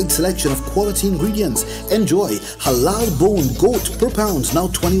our wide selection of quality ingredients. Enjoy halal bone goat per pound, now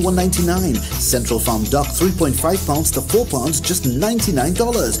 $21.99. Central Farm duck 3.5 pounds to 4 pounds, just $99.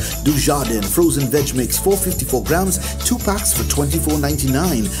 Dujardin frozen veg mix 454 grams, 2 packs for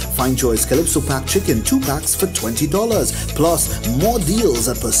 $24.99. Fine Choice Calypso pack chicken 2 packs for $20. Plus more deals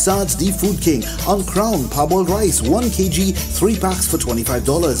at Prasad's The Food King on Crown parboiled rice 1 kg 3 packs packs for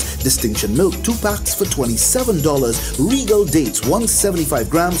 $25. Distinction Milk, 2 packs for $27. Regal Dates, 175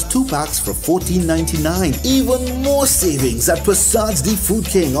 grams, 2 packs for $14.99. Even more savings at Prasad's The Food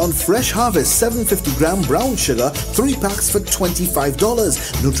King on Fresh Harvest, 750 gram brown sugar, 3 packs for $25.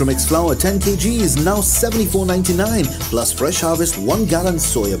 Nutrimix flour, 10 kg is now $74.99. Plus Fresh Harvest 1 gallon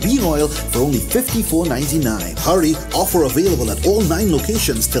soya bean oil for only $54.99. Hurry, offer available at all 9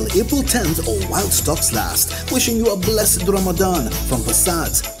 locations till April 10th or while stocks last. Wishing you a blessed Ramadan from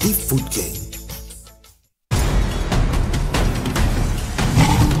Prasad's The Food King.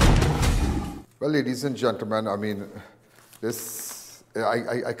 Well, ladies and gentlemen, I mean, this,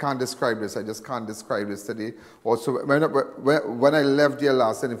 I can't describe this. I just can't describe this today. Also, when I left there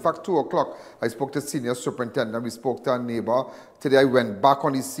last night, in fact, 2 o'clock, I spoke to senior superintendent. We spoke to a neighbor. Today, I went back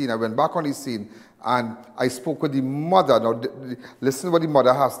on the scene. And I spoke with the mother. Now, listen to what the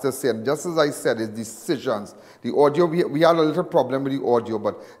mother has to say. And just as I said, it's decisions. The audio, we had a little problem with the audio,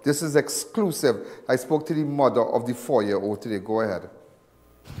 but this is exclusive. I spoke to the mother of the 4-year-old today. Go ahead.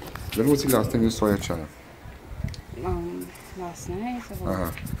 When was the last time you saw your child? Last night,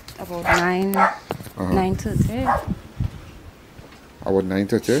 about 9:30. About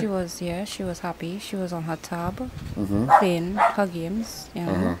 9:30? She was happy. She was on her tab, playing her games, you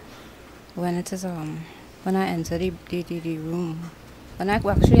know. When it is when I enter the room, when I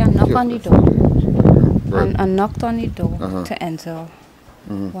knocked on the door, I knocked on the door to enter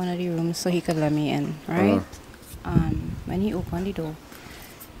one of the rooms so he could let me in, right? When he opened the door,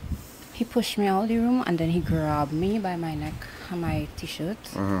 he pushed me out of the room and then he grabbed me by my neck and my t-shirt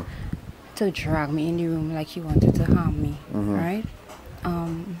to drag me in the room like he wanted to harm me, right?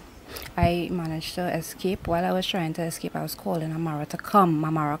 I managed to escape. While I was trying to escape, I was calling Amara to come.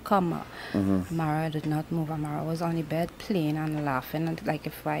 Amara, come. Amara did not move. Amara was on the bed playing and laughing, and like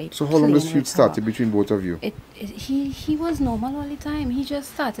if I. So how long this feud started between both of you? He was normal all the time. He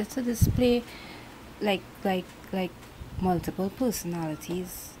just started to display like multiple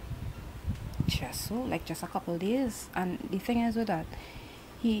personalities. Just a couple of days. And the thing is with that,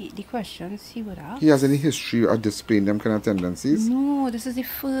 the questions he would ask. He has any history of displaying them kind of tendencies? No, this is the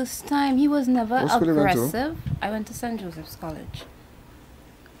first time. He was never aggressive. I went to St. Joseph's College.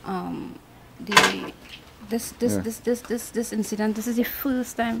 This incident, this is the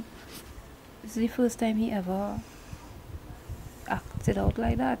first time. This is the first time he ever acted out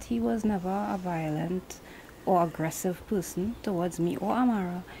like that. He was never a violent or aggressive person towards me or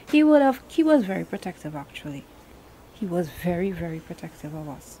Amara. He was very protective actually. He was very, very protective of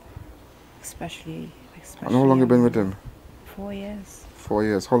us. Especially And how long you been with him? 4 years. 4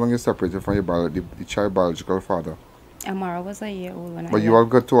 years. How long you separated from the child biological father? Amara was a year old when But you all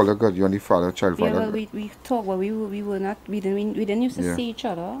good too, all good. You and the father, child father. Yeah, well, we talked, but we didn't used to see each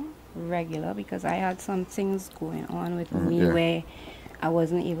other regular because I had some things going on with me where I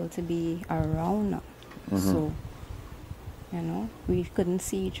wasn't able to be around. So, you know, we couldn't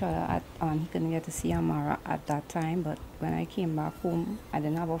see each other he couldn't get to see Amara at that time, but when I came back home, I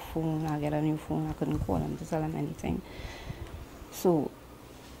didn't have a phone. I get a new phone. I couldn't call him to tell him anything. So,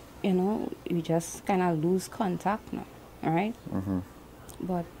 you know, we just kind of lose contact now, all right?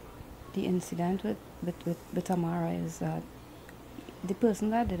 But the incident with Amara is that the person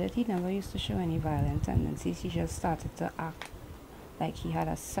that did it, he never used to show any violent tendencies. He just started to act like he had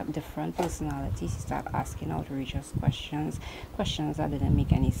a different personalities. He started asking outrageous questions that didn't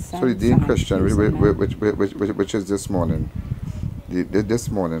make any sense. So the main question, which is this morning, this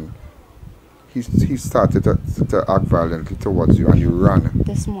morning, he started to act violently towards you and you ran.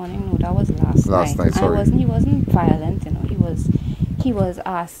 This morning, no, that was last night. Last night, sorry. He wasn't violent, you know. He was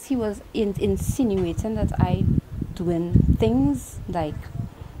insinuating that I doing things like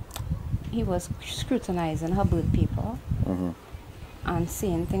he was scrutinizing her birth paper. And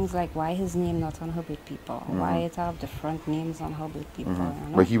saying things like why his name not on her birth paper, why it have different names on her birth paper. You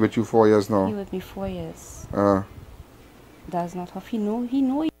know? But he with you 4 years now? He with me 4 years. That's not how he know.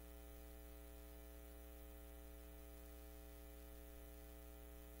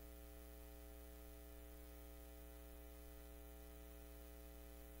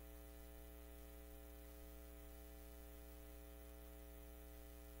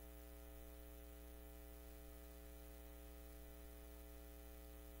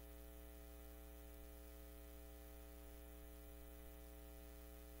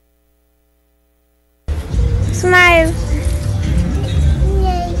 Smile.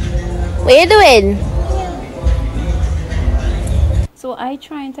 What are you doing? So I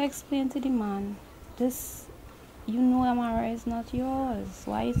trying to explain to the man, this, you know, Amara is not yours.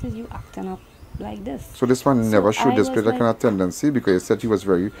 Why is you acting up like this? So this man never showed this kind of tendency because he said he was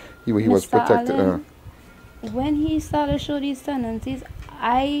very, he was protected. When he started to show these tendencies,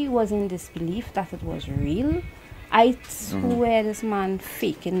 I was in disbelief that it was real. I swear this man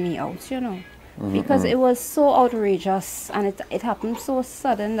faking me out, you know. Because it was so outrageous and it happened so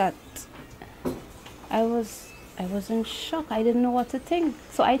sudden that I was in shock. I didn't know what to think.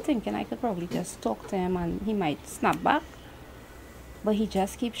 So I thinking I could probably just talk to him and he might snap back. But he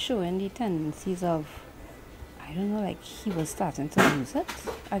just keeps showing the tendencies of, I don't know, like he was starting to lose it,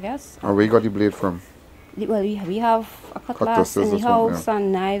 I guess. And where you got the blade from? Well, we have a cutlass in the house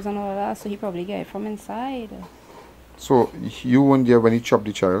and knives and all that, so he probably get it from inside. So you weren't there when he chopped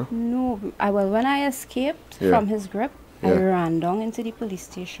the child? No, when I escaped from his grip, I ran down into the police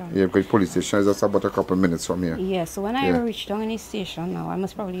station. Yeah, because the police station is just about a couple of minutes from here. Yeah, so when I reached down in the station now, I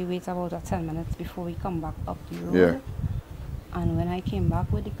must probably wait about 10 minutes before we come back up the road. Yeah. And when I came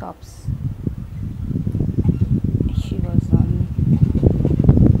back with the cops, she was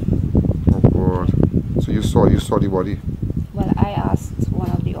Oh God. So you saw the body? Well, I asked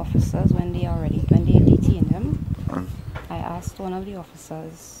one of the officers when they detained him. I asked one of the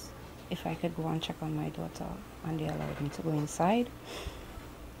officers if I could go and check on my daughter, and they allowed me to go inside.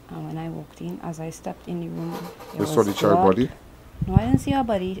 And when I walked in, as I stepped in the room, you saw the child body? No, I didn't see her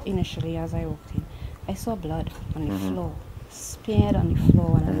body initially as I walked in. I saw blood on the floor, smeared on the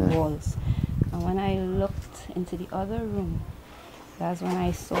floor and on the walls. And when I looked into the other room, that's when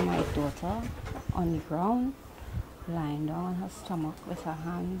I saw my daughter on the ground, lying down on her stomach with her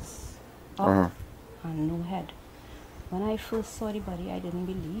hands up and no head. When I first saw the body, I didn't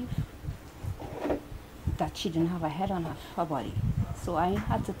believe that she didn't have a head on her body. So I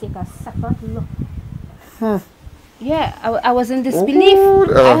had to take a second look. Yeah, I was in disbelief.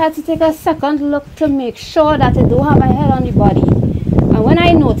 I had to take a second look to make sure that it don't have a head on the body. And when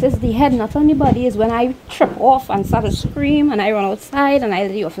I noticed the head not on the body is when I tripped off and started to scream and I run outside and I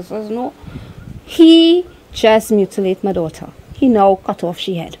let the officers know. He just mutilated my daughter. He now cut off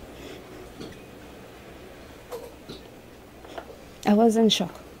she head. I was in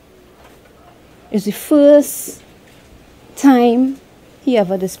shock. It's the first time he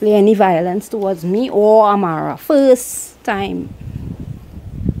ever displayed any violence towards me or Amara. First time.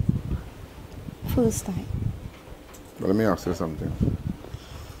 First time. Well, let me ask you something.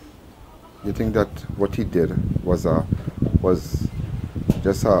 You think that what he did was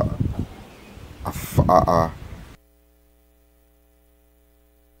just a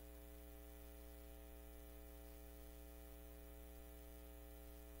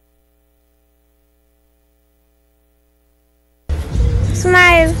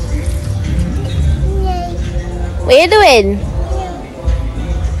Smile. What are you doing?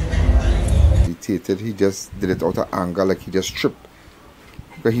 He just did it out of anger, like he just tripped.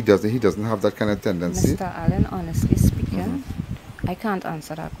 But he doesn't have that kind of tendency. Mr. Alleyne, honestly speaking, I can't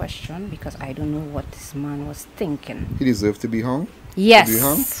answer that question because I don't know what this man was thinking. He deserved to be hung? Yes. To be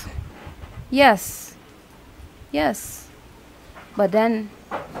hung? Yes. Yes. But then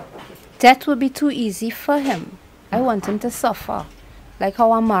death would be too easy for him. I want him to suffer. Like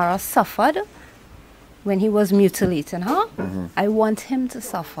how Amara suffered when he was mutilating her. I want him to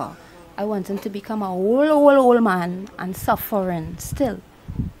suffer. I want him to become a old man and suffering still.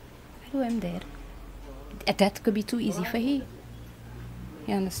 I do him dead. Death could be too easy for him.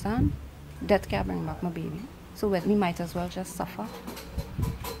 You understand? Death can't bring back my baby. So we might as well just suffer.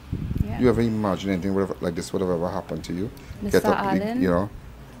 Yeah. You ever imagine anything like this would have ever happened to you? Mr. Alleyne? You know?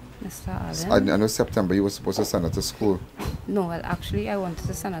 Mr. Alleyne? I know September you were supposed to send her to school. No, well, actually, I wanted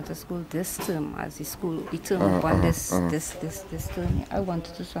to send her to school this term as the term open this term. I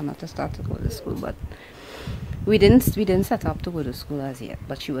wanted to send her to start to go to school, but we didn't set up to go to school as yet.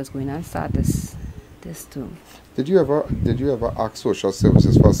 But she was going to start this term. Did you ever ask social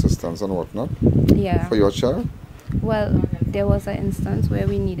services for assistance and whatnot? Yeah. For your child? Well, there was an instance where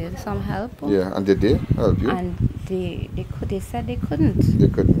we needed some help. Yeah, and did they help you? And they said they couldn't. They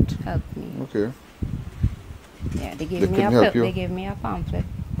couldn't help me. Okay. Yeah, they gave me a pamphlet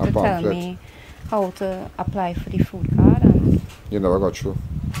to tell me how to apply for the food card, and you never got through.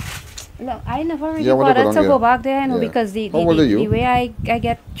 Look, I never really bothered to go back there, because the way I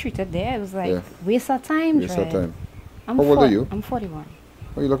get treated there, it was like waste of time. Waste of time. How old are you? I'm 41.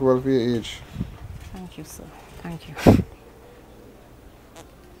 Oh, you look well for your age. Thank you, sir. Thank you.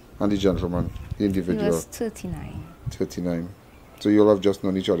 And the gentleman, the individual? He was 39. 39. So you'll have just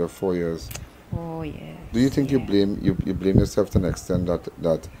known each other 4 years. Oh, yes. Do you think you blame yourself to an extent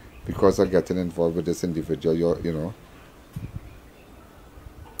that because of getting involved with this individual, you know?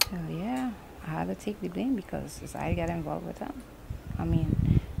 Oh, yeah. I had to take the blame because I got involved with him. I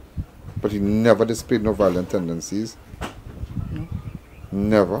mean... But he never displayed no violent tendencies? No.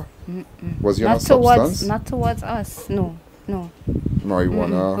 Never? Was he on a substance? Not towards us, no.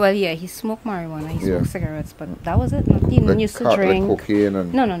 Marijuana? Well, yeah, he smoked marijuana, he smoked cigarettes, but that was it. He didn't used to drink. Like cocaine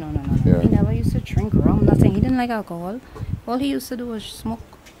and... No. He never used to drink rum, nothing. He didn't like alcohol. All he used to do was smoke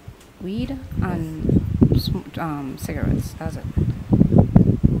weed and cigarettes. That's it.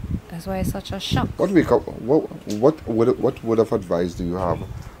 That's why it's such a shock. What word of advice do you have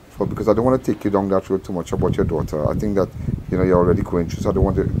for, because I don't want to take you down that road too much about your daughter. I think that you're already going through, so I don't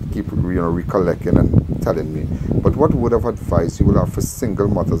want to keep recollecting and telling me. But what word of advice you will have for single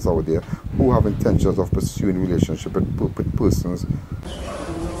mothers out there who have intentions of pursuing relationship with persons?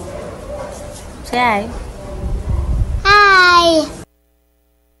 Say hi. Hi.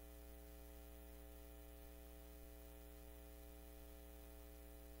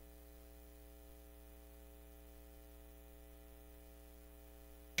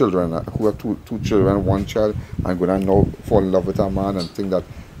 Children who have two children, one child, and going to now fall in love with a man and think that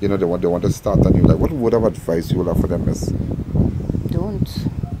they want to start a new life. What word of advice you will have for them is? Don't.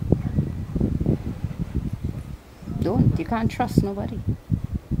 You can't trust nobody.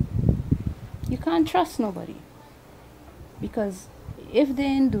 You can't trust nobody, because if they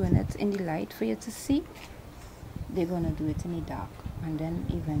ain't doing it in the light for you to see, they're gonna do it in the dark, and then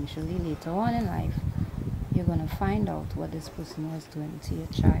eventually later on in life you're going to find out what this person was doing to your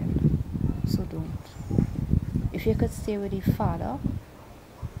child. So don't. If you could stay with the father,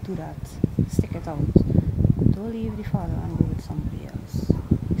 do that. Stick it out. Don't leave the father and go with somebody else.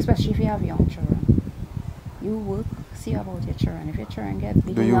 Especially if you have young children. You work, see about your children. If your children get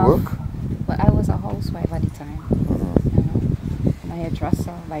big enough. Do you work? Well, I was a housewife at the time. I'm a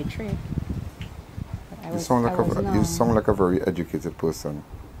hairdresser by trade. You sound like a very educated person.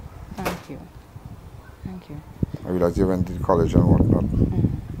 Thank you. I realize you went to college and whatnot.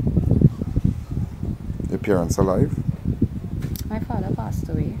 Your parents alive? My father passed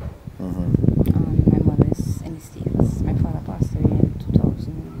away. My mother is in the States. My father passed away in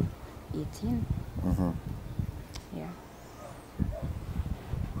 2018. Yeah.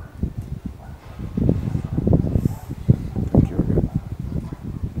 Thank you again.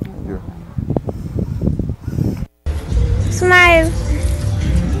 Thank you. Smile.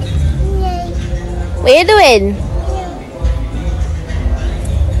 What are you doing?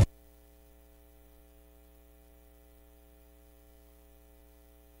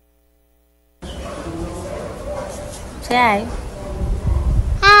 Say hi.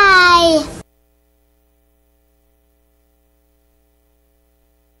 Hi.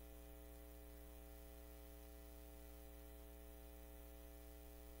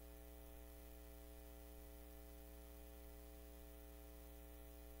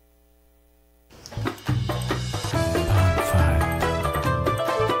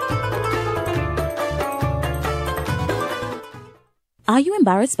 Are you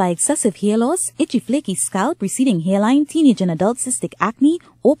embarrassed by excessive hair loss, itchy flaky scalp, receding hairline, teenage and adult cystic acne,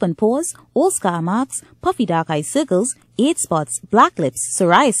 open pores, all scar marks, puffy dark eye circles, age spots, black lips,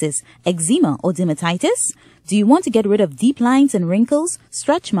 psoriasis, eczema or dermatitis? Do you want to get rid of deep lines and wrinkles,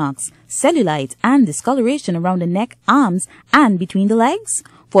 stretch marks, cellulite and discoloration around the neck, arms and between the legs?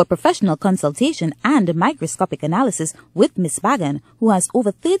 For a professional consultation and a microscopic analysis with Miss Bagan, who has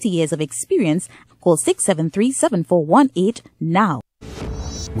over 30 years of experience, call 673-7418 now.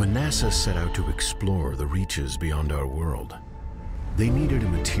 When NASA set out to explore the reaches beyond our world, they needed a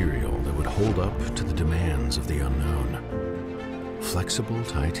material that would hold up to the demands of the unknown. Flexible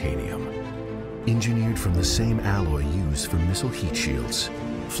titanium. Engineered from the same alloy used for missile heat shields,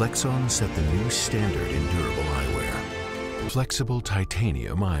 Flexon set the new standard in durable eyewear. Flexible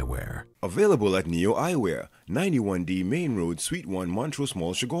titanium eyewear. Available at Neo Eyewear, 91D Main Road, Suite 1, Montrose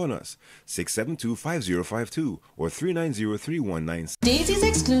Mall, Chagonas, 672-5052 or 390-3196. Daisy's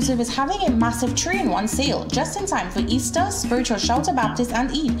Exclusive is having a massive 3-in-1 sale just in time for Easter, Spiritual Shelter Baptist and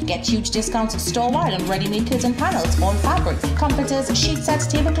Eid. Get huge discounts store-wide on ready-made curtain panels, all fabrics, comforters, sheet sets,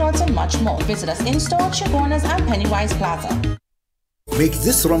 tablecloths and much more. Visit us in-store at Chagonas and Pennywise Plaza. Make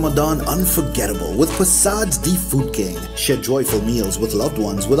this Ramadan unforgettable with Prasad's The Food King. Share joyful meals with loved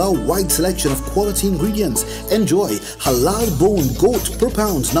ones with our wide selection of quality ingredients. Enjoy halal bone goat per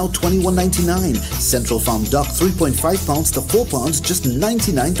pound, now $21.99. Central Farm duck 3.5 pounds to 4 pounds, just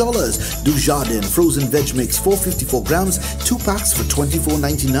 $99. Dujardin frozen veg mix 454 grams, 2 packs for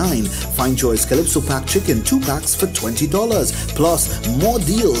 $24.99. Fine Choice Calypso pack chicken 2 packs for $20. Plus more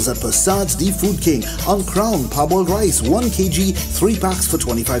deals at Prasad's The Food King on Crown parboiled rice 1 kg 3 3 packs for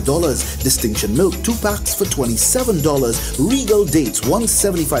 $25. Distinction Milk, 2 packs for $27. Regal Dates,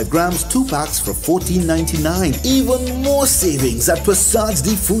 175 grams, 2 packs for $14.99. Even more savings at Prasad's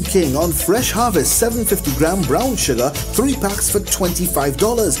The Food King on Fresh Harvest, 750 gram brown sugar, 3 packs for $25.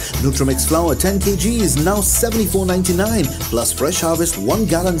 Nutrimix flour, 10 kg is now $74.99. Plus Fresh Harvest 1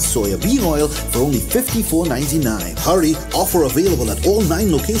 gallon soya bean oil for only $54.99. Hurry, offer available at all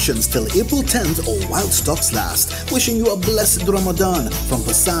 9 locations till April 10th or while stocks last. Wishing you a blessed Ramadan from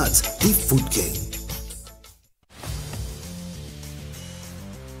Prasad's The Food King.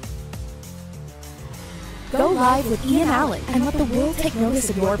 Go live with Ian Allen and let the world take notice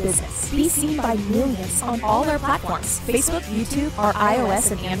of your business. Be seen by millions on all our platforms: Facebook, YouTube, our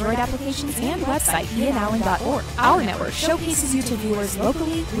iOS and Android applications, and website ianallen.org. Our network showcases you to viewers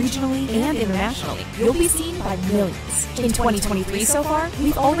locally, regionally, and internationally. You'll be seen by millions. In 2023 so far,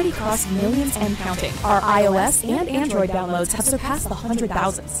 we've already crossed millions and counting. Our iOS and Android downloads have surpassed the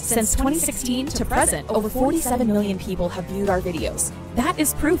 100,000. Since 2016 to present, over 47 million people have viewed our videos. That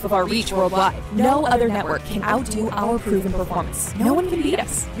is proof of our reach worldwide. No other network can outdo our proven performance. No one can beat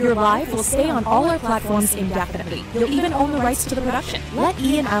us. Your live will stay on all our platforms indefinitely. You'll even own the rights to the production. Let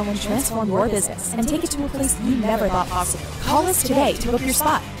Ian Allen transform your business and take it to a place you never thought possible. Call us today to book your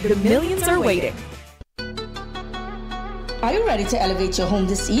spot. The millions are waiting. Are you ready to elevate your home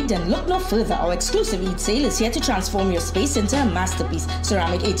this Eid? Then look no further. Our exclusive Eid sale is here to transform your space into a masterpiece.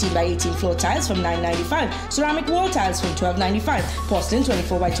 Ceramic 18 by 18 floor tiles from $9.95. Ceramic wall tiles from $12.95. Porcelain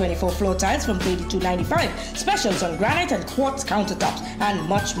 24 by 24 floor tiles from $32.95. Specials on granite and quartz countertops and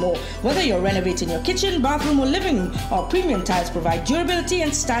much more. Whether you're renovating your kitchen, bathroom or living room, our premium tiles provide durability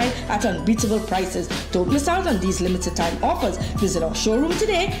and style at unbeatable prices. Don't miss out on these limited time offers. Visit our showroom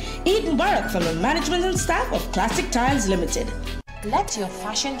today. Eid Mubarak from the management and staff of Classic Tiles Limited. Let your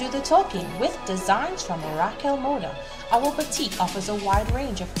fashion do the talking with designs from Raquel Mona. Our boutique offers a wide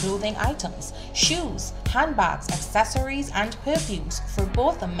range of clothing items, shoes, handbags, accessories, and perfumes for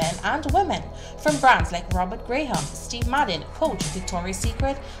both the men and women. From brands like Robert Graham, Steve Madden, Coach, Victoria's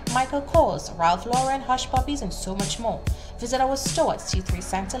Secret, Michael Kors, Ralph Lauren, Hush Puppies, and so much more. Visit our store at C3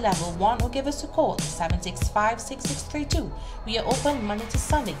 Center Level 1 or give us a call 765-6632. We are open Monday to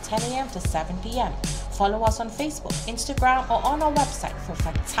Sunday, 10 a.m. to 7 p.m. Follow us on Facebook, Instagram, or on our website for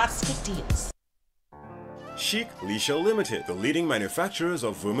fantastic deals. Chic Leisure Limited, the leading manufacturers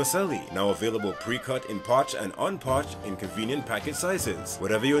of vermicelli, now available pre-cut in parched and unparched in convenient package sizes.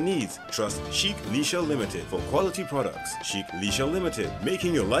 Whatever your needs, trust Chic Leisure Limited for quality products. Chic Leisure Limited,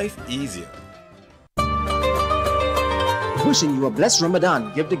 making your life easier. Wishing you a blessed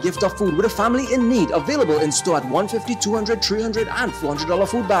Ramadan. Give the gift of food with a family in need. Available in store at $150, $200, $300 and $400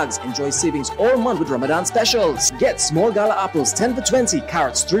 food bags. Enjoy savings all month with Ramadan specials. Get small gala apples 10 for $20,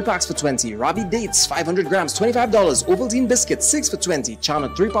 carrots 3 packs for $20, rabi dates 500 grams $25, Ovaltine biscuits 6 for $20,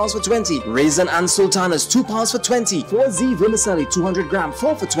 chana 3 pounds for $20, raisin and sultanas 2 pounds for $20, 4Z vermicelli 200 gram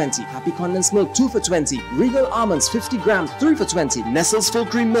 4 for $20, Happy Condensed Milk 2 for $20, Regal almonds 50 grams 3 for $20, Nestle's full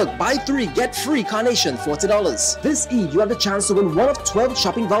cream milk buy 3 get free carnation $40. This Eid you have the chance to win one of 12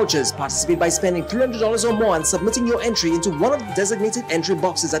 shopping vouchers. Participate by spending $300 or more and submitting your entry into one of the designated entry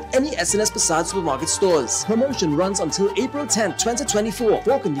boxes at any SNS Prasad supermarket stores. Promotion runs until April 10, 2024.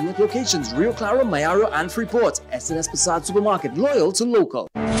 For convenient locations: Rio Claro, Mayaro and Freeport. SNS Prasad Supermarket, loyal to local.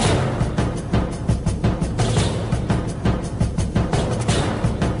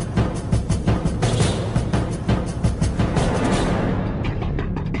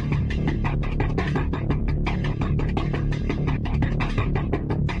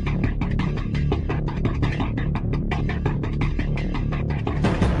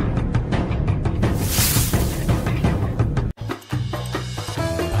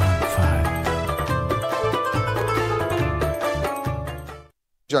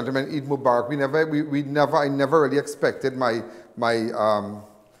 Gentlemen, Eid Mubarak. I never really expected my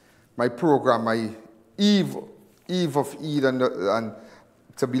program, my eve of Eid and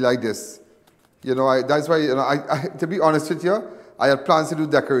to be like this. You know, that's why, you know, to be honest with you, I had plans to do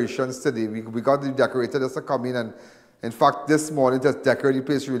decorations today. We got the decorators to come in, and in fact, this morning just decorate the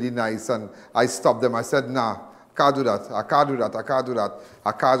place really nice, and I stopped them. I said, nah, can't do that. I can't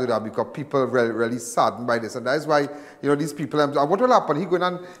do that because people really saddened by this, and that's why, you know, these people. And what will happen?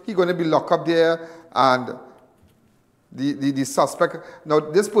 He's going to be locked up there, and the suspect. Now,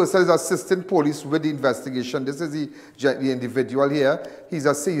 this person is assistant police with the investigation. This is the individual here. He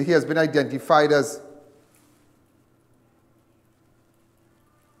has been identified as.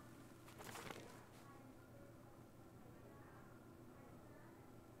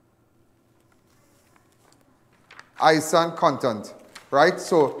 Isan Content, right?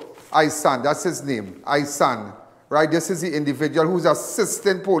 So Isan, that's his name, Isan, right? This is the individual who's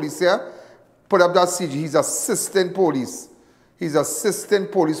assistant police here. Put up that CG. He's assistant police. He's assistant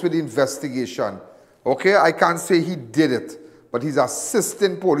police with the investigation. Okay, I can't say he did it, but he's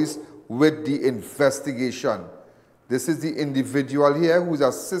assistant police with the investigation. This is the individual here who's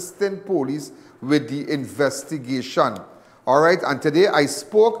assistant police with the investigation. All right, and today I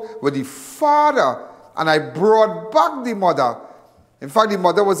spoke with the father and I brought back the mother. In fact, the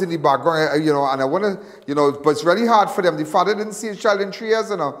mother was in the background, you know, and I want to, you know, but it's really hard for them. The father didn't see his child in 3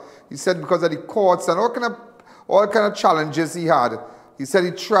 years, you know. He said because of the courts and all kind of challenges he had. He said he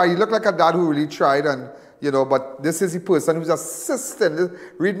tried. He looked like a dad who really tried, and you know. But this is the person who's assistant.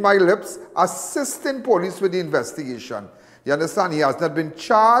 Read my lips. Assistant police with the investigation. You understand? He has not been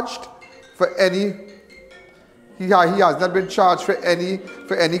charged for any. He has not been charged for any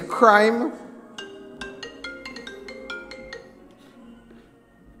crime.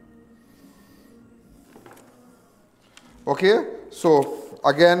 Okay, so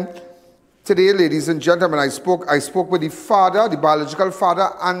again, today, ladies and gentlemen, I spoke with the father, the biological father,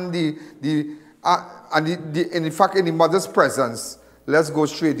 and in fact in the mother's presence. Let's go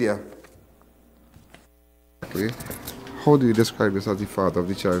straight here. Okay. How do you describe yourself as the father of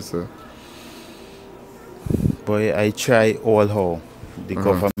the child, sir? Boy, I try all how. The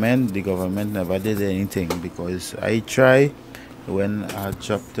government never did anything, because I try. When I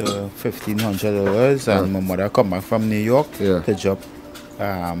dropped $1,500 and my mother come back from New York to drop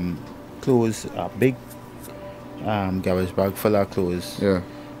clothes, a big garbage bag full of clothes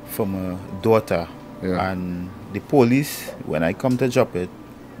for my daughter. And the police, when I come to drop it,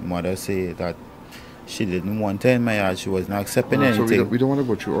 mother say that she didn't want it in my yard, she wasn't accepting anything. So we don't want to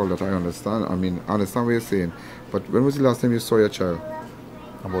go through all that, I understand. I mean, I understand what you're saying. But when was the last time you saw your child?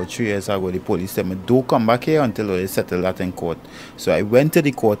 About 3 years ago, the police said, don't come back here until they settle that in court. So I went to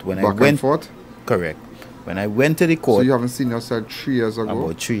the court. When I went and forth? Correct. When I went to the court. So you haven't seen your child 3 years ago?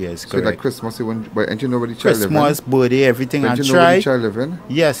 About 3 years, so correct. So like Christmas, and you know where the child living? Christmas, birthday, everything. And I you know where the child living?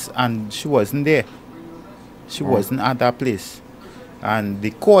 Yes, and she wasn't there. She wasn't at that place. And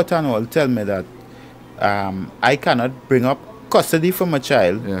the court and all tell me that I cannot bring up custody for my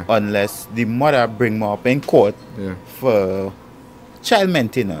child unless the mother bring me up in court for child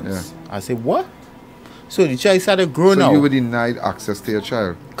maintenance. I said, what? So the child started growing up. So you were denied access to your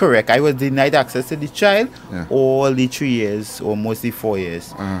child? Correct. I was denied access to the child all the 3 years, or mostly 4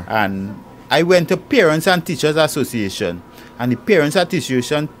 years. And I went to Parents and Teachers Association. And the Parents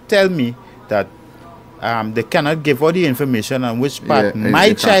Association tell me that they cannot give all the information on which part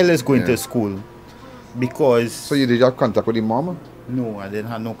my child is going to school. Because... So you did have contact with the mom? No, I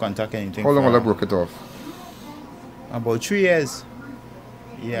didn't have no contact, anything. How long will I broke it off? About 3 years.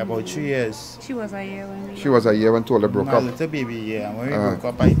 Yeah, about 3 years. She was a year when we... She was a year when Tola broke up? My little baby, yeah. When we broke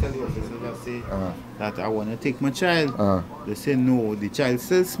up, I tell the officers, I say that I want to take my child. They say, no, the child's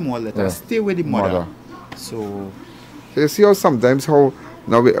still small, let her stay with the mother. So you see how sometimes how...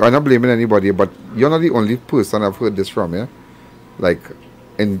 Now, I'm not blaming anybody, but you're not the only person I've heard this from, yeah? Like,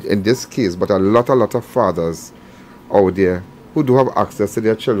 in this case, but a lot of fathers out there who do have access to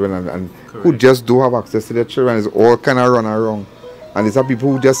their children and who just do have access to their children is all kind of run around. And these are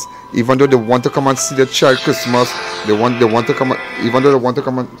people who just, even though they want to come and see their child Christmas, they want to come, even though they want to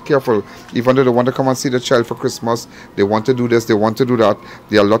come and, careful, even though they want to come and see the child for Christmas, they want to do this, they want to do that.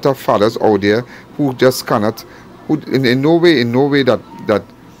 There are a lot of fathers out there who just cannot, who in no way that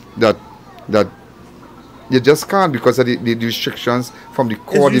you just can't, because of the restrictions from the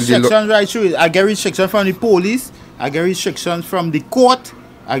court. It's restrictions right through. I get restrictions from the police, I get restrictions from the court,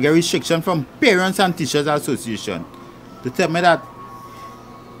 I get restrictions from Parents and Teachers Association to tell me that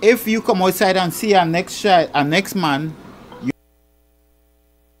if you come outside and see a next child, a next man, you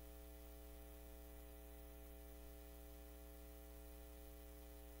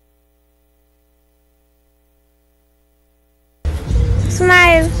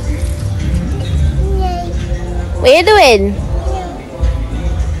Smile. What are you doing?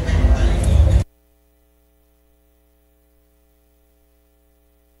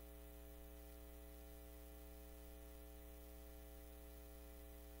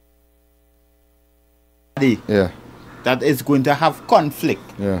 that is going to have conflict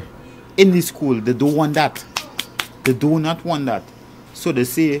in the school. They don't want that. They do not want that. So they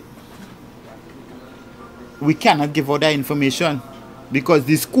say we cannot give out that information because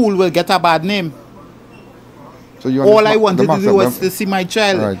the school will get a bad name. So you all I wanted to do was to see my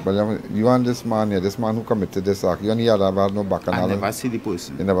child. Right, but you and this man here, this man who committed this act, you only had no back and I never see the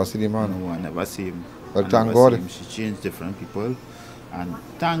person. You never see the man? No, I never see him. Well, thank God. She changed different people. And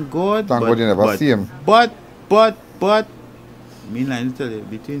thank God. Thank God you never see him. But Me like to tell you,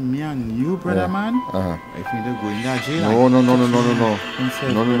 between me and you, brother man, if you don't go in that jail.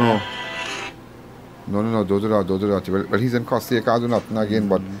 No, don't do that. Well, he's in custody. He can't do nothing again,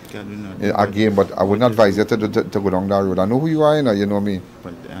 but I wouldn't advise you to go down that road. I know who you are, you know me.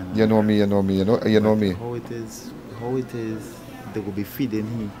 But, you know me. How it is, they will be feeding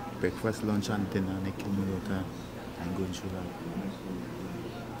him breakfast, lunch, and dinner, and they kill me daughter. I'm going through that.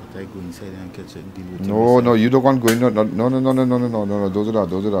 But I go inside and catch it, deal with it. No, you don't want to go in. No, don't do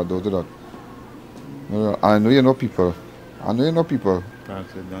that. No, I know you know people.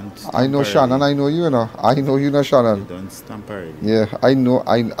 I know Shannon, I know you, I know you know Shannon. Don't stamp already. Yeah, I know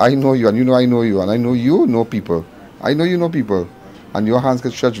you, and you know I know you, and I know you know people. I know you know people, and your hands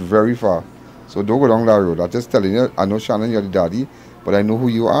can stretch very far. So don't go down that road. I'm just telling you, I know Shannon, you're the daddy, but I know who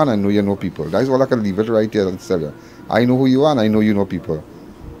you are, and I know you know people. That's all I can leave it right there and tell you. I know who you are, and I know you know people.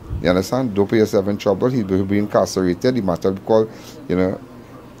 You understand? Don't put yourself in trouble. He'll be incarcerated. The matter will be called,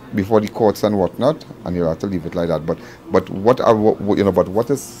 before the courts and whatnot, and you'll have to leave it like that. But what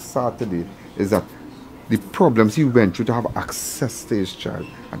is sad today is that the problems he went through to have access to his child,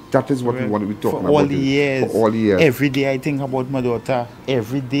 and that is what we want to be talking about. For all the years. Every day I think about my daughter.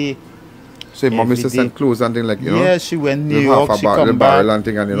 Every day. So your mom used to send clothes and things Yeah, she went New York, she come back. And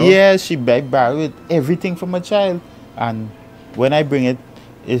thing, and, Yeah, she barrel everything from my child. And when I bring it,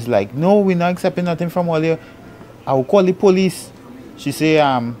 it's like, no, we're not accepting nothing from all you. I will call the police. She say,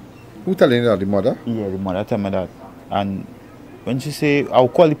 who telling you that, the mother? Yeah, the mother tell me that. And when she say, I'll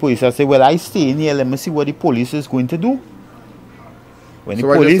call the police, I say, well, I stay in here, let me see what the police is going to do. When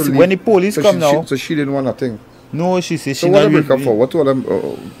the police come now. So she didn't want nothing? No, she said she not. So what break up for? What told them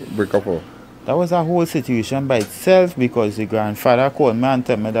break up for? That was a whole situation by itself, because the grandfather called me and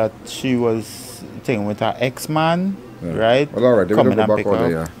told me that she was taking with her ex-man, right? Well, all right, they will go back over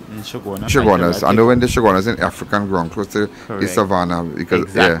there. In Shogunas. I know when the Shogunas in African ground, close to the savannah. Because,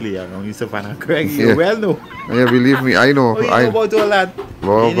 exactly, I know the savannah. Correct, you well know. Yeah, believe me, I know. You know about all that?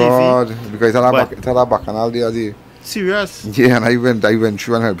 Oh, God. Because it's had a bacchanal day. Serious? Yeah, and I went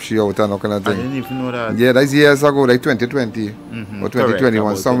through and helped she out and all kind of thing. I didn't even know that. Yeah, that's years ago, like 2020 or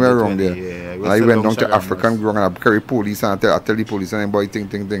 2021, somewhere around there. Yeah, and I went down to African ground and I carry police and I tell the police and boy thing.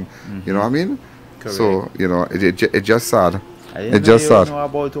 You know what I mean? Correct. So, it's just sad. It's just sad. Know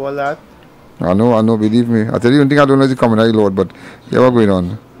about all that? I know, believe me. I tell you, I don't know the community Lord, but yeah, what's going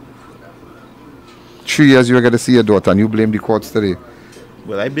on? 3 years you were going to see your daughter and you blame the courts today.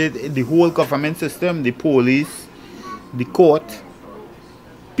 Well, I blame the whole government system, the police, the court,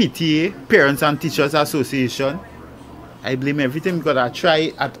 PTA, Parents and Teachers Association. I blame everything because I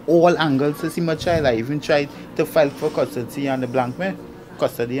try at all angles to see my child. I even tried to file for custody and the blank me.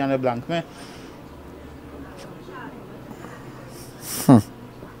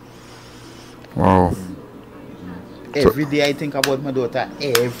 Wow. Every day I think about my daughter.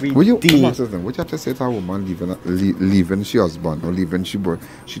 Every day. What you have to say to a woman leaving she husband or leaving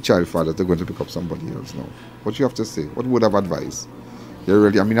she child father to go to pick up somebody else now? What you have to say? What would have advice? I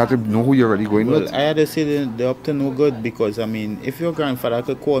have to know who you're really going with. I had to say they're up to no good, because if your grandfather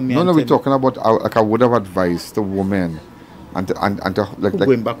could call me. No, we're talking about like I would have advised to women and to like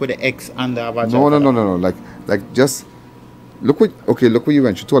going back with the ex and the No. Like just. Look what you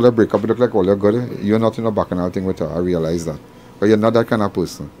went. She told her break up. You look like all you're good. You're not in a bacchanal thing with her. I realize that. But you're not that kind of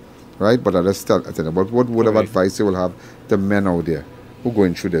person. Right? But I just tell you. But what would have advice you will have the men out there who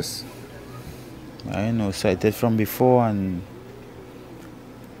going through this? I know, cited from before and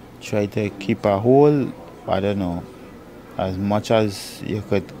try to keep a hold, I don't know, as much as you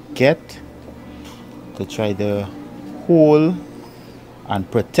could get to try to hold and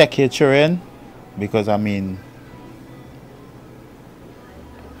protect your children, because a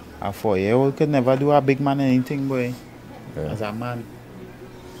 4-year-old could never do a big man anything, boy. Yeah. As a man.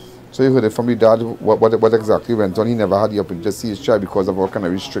 So you heard it from your dad, what exactly went on? He never had the opportunity to see his child because of all kind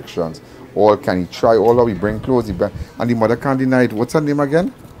of restrictions. All can he try, all of he bring clothes, and the mother can't deny it. What's her name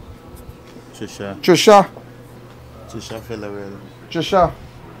again? Trisha Villarreal. Trisha.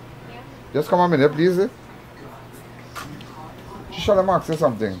 Just come a minute, please. Trisha, let me ask you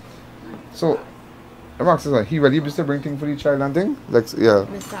something. So, he really used to bring things for the child and thing?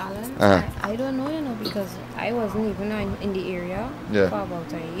 Mr. Alleyne, I don't know, because I wasn't even in the area for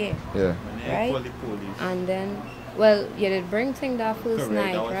about a year. Yeah. Right? And then, you did bring things that first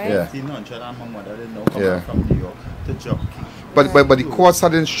night, right? Yeah. From New York to jump. But the courts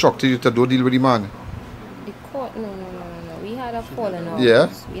had instructed you to do deal with the man. The court, no. We had a falling out. Yeah.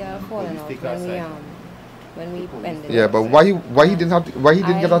 We had a falling out when when we ended. Yeah, but why he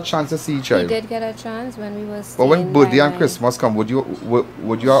didn't get a chance to see each child? He did get a chance when we were. But when birthday and Christmas come, would you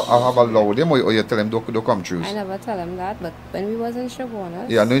have allowed him, or you tell him don't come through? I never tell him that, but when we was in Shogunas.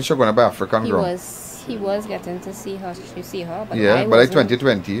 Yeah, I know in Shogunas by African ground. He was getting to see her. But yeah, but like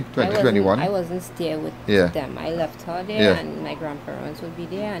 2020, 2021. I wasn't there with them. I left her there, and my grandparents would be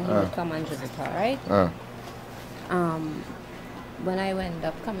there, and he would come and visit her, right? When I ended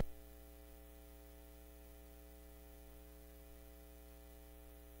up coming.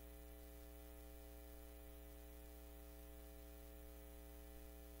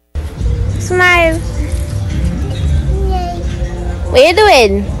 Smile. What are you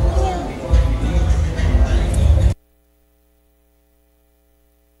doing?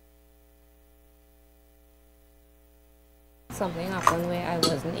 Something happened where I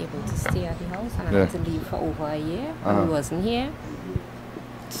wasn't able to stay at the house, and I had to leave for over a year. And he wasn't here.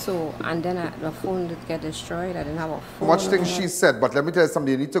 So, and then the phone did get destroyed. I didn't have a phone. Much things she said, but let me tell you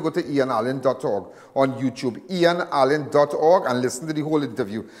something. You need to go to ianallen.org on YouTube. ianallen.org and listen to the whole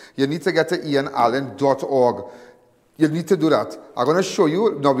interview. You need to get to ianallen.org. You need to do that. I'm going to show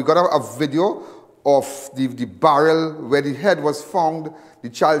you. Now, we got a video of the barrel where the head was found, the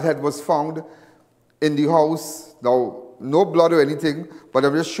child head was found in the house. Now, no blood or anything, but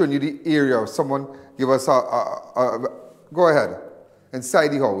I'm just showing you the area. Someone give us go ahead. Inside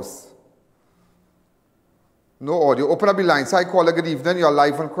the house. No audio. Open up the lines. Hi, caller. Good evening. You're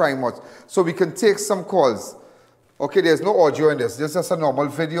live on Crime Watch. So we can take some calls. Okay, there's no audio in this. This is just a normal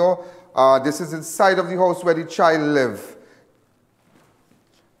video. This is inside of the house where the child live.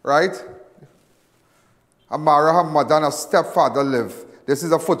 Right? Amara, her mother, and her stepfather live. This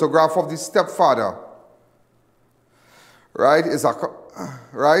is a photograph of the stepfather. Right?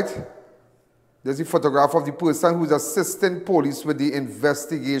 Right? There's a photograph of the person who's assisting police with the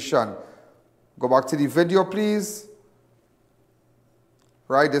investigation. Go back to the video, please.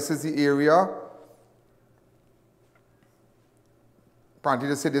 Right, this is the area. Apparently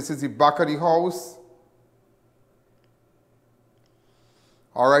they say this is the back of the house.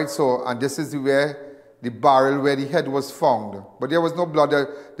 All right, so, and this is where the barrel where the head was found. But there was no blood there.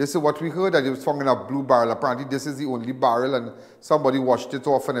 This is what we heard, that it was found in a blue barrel. Apparently this is the only barrel, and somebody washed it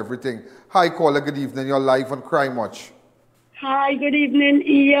off and everything. Hi, caller, good evening. You're live on Crime Watch. Hi, good evening,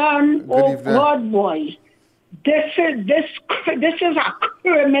 Ian. Good evening. God, boy. This is a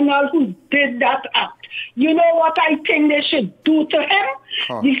criminal who did that act. You know what I think they should do to him?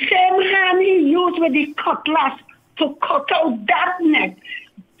 The same hand he used with the cutlass to cut out that neck.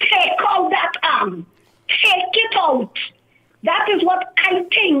 Take out that arm. Take it out. That is what I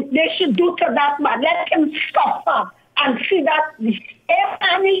think they should do to that man. Let him suffer and see that the same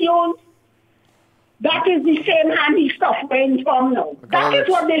hand he used, that is the same hand he's suffering from now. That is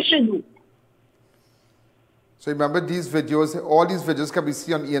what they should do. So remember these videos, all these videos can be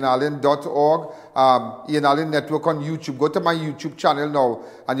seen on ianallen.org, Ian Allen Network on YouTube. Go to my YouTube channel now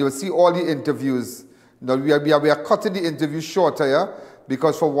and you'll see all the interviews. Now we are cutting the interview shorter, yeah?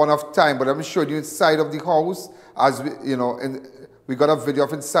 Because for one of time, but I'm showing you inside of the house, as we got a video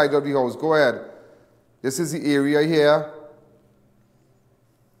of inside of the house. Go ahead. This is the area here.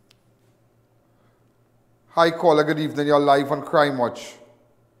 Hi, caller. Good evening. You're live on Crime Watch.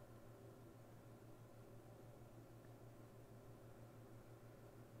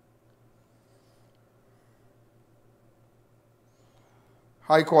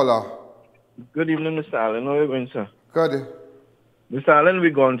 Hi, caller. Good evening, Mr. Allen. How are you going, sir? Good. Mr. Allen,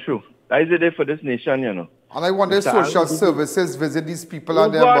 we're going through. That is the day for this nation, you know. And I wonder if social services visit these people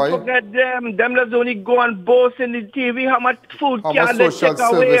and them, boy. Forget them. Them let's only go and boast in the TV. How much food can they take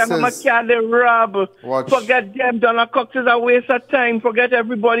away? How much can they rob? Forget them. Donald Cox is a waste of time. Forget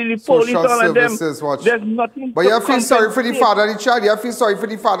everybody, the police, all of them. There's nothing. But you feel sorry for the father of the child. You feel sorry for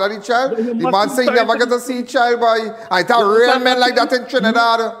the father of the child. The man say he never get to see child, boy. And it's a real man like that in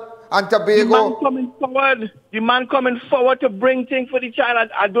Trinidad and Tobago. The man coming forward to bring things for the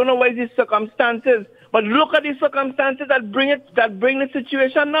child. I don't know what is the circumstances, but look at the circumstances that bring the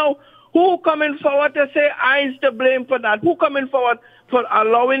situation now. Who coming forward to say I is to blame for that? Who coming forward for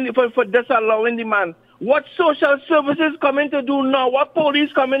disallowing the man? What social services coming to do now? What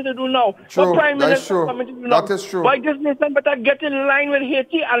police coming to do now? True, what prime minister coming to do now? That is true. Why this nation better get in line with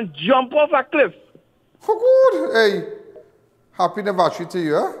Haiti and jump off a cliff? Oh, good. Hey, happy Navaratri to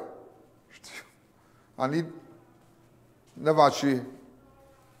you, huh? I need Navaratri.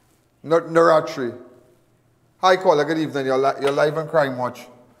 Navaratri. Hi, caller. Good evening. You're live on Crime Watch.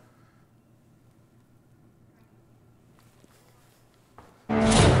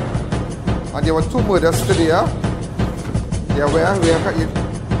 And there were 2 murders today, huh? Yeah, where?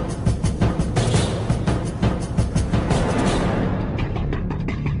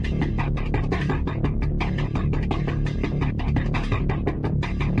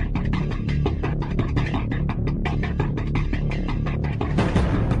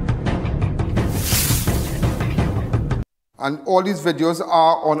 And all these videos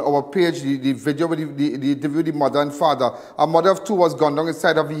are on our page. The video with the interview with the mother and father. A mother of two was gunned down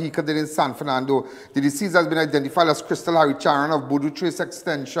inside a vehicle in San Fernando. The deceased has been identified as Crystal Harry Charan of Boodoo Trace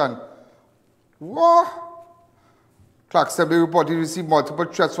Extension. What? Clark Assembly reported he received multiple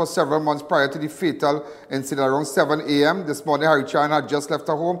threats for several months prior to the fatal incident. Around 7 a.m. this morning, Harry Charan had just left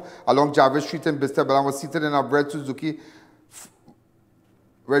her home along Jarvis Street in Bicester and was seated in a red Suzuki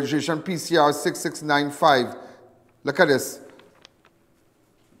registration PCR 6695. Look at this.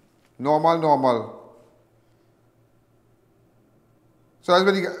 Normal. So that's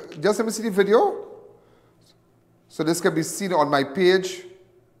when you, just let me see the video. So this can be seen on my page.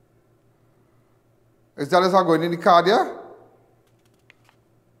 Is that as I'm going in the car there?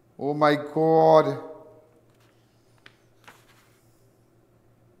 Oh my God.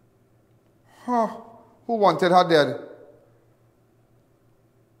 Huh. Who wanted her dead?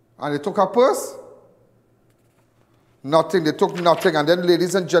 And they took her purse? Nothing, they took nothing. And then,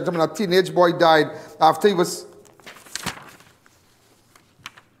 ladies and gentlemen, a teenage boy died after he was...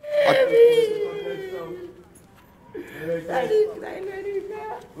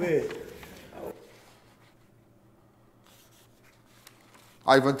 Wait.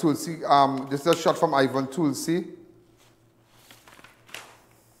 Ivan Tulsi, this is a shot from Ivan Tulsi.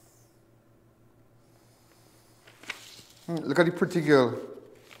 Look at the pretty girl.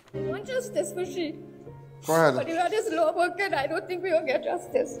 I want justice for she. Go ahead. But if this law working, I don't think we will get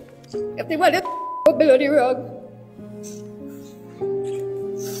justice. If they want to go below the rug.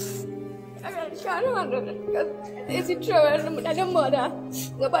 I really can't handle it because it's a children and a mother.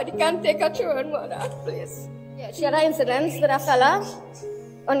 Nobody can take a children mother, please. Yeah, she had an incident with a fella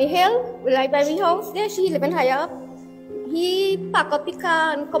on the hill, right by the house there. She living higher up. He packed up the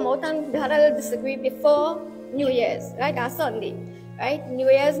car and come out and they had a little disagreement before New Year's, right? On Sunday, right? New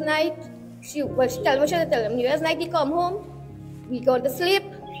Year's night. She tell him, New Year's night he come home, we go to sleep,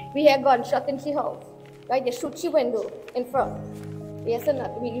 we hear gunshot in the house. Right? They shoot the window in front. Yes or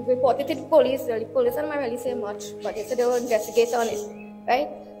not? We reported to the police. The police don't really say much, but they said they will investigate on it. Right?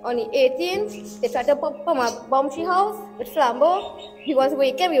 On the 18th, they tried to bomb the house with flambeau. He was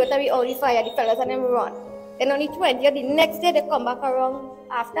waking, we were to all the fire, the fellas and them run. Then on the 20th, the next day they come back around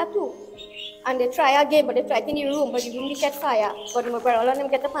after 2. And they try again, but they try in the room, but the room they catch fire. But my brother and them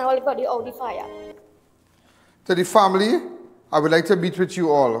get up and all the fire. To the family, I would like to meet with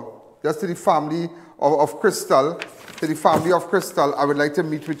you all. Just to the family of Crystal, to the family of Crystal, I would like to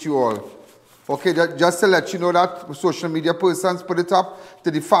meet with you all. Okay, just to let you know that social media persons put it up.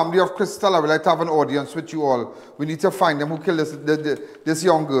 To the family of Crystal, I would like to have an audience with you all. We need to find them who killed this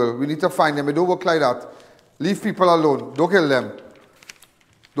young girl. We need to find them. It don't work like that. Leave people alone. Don't kill them.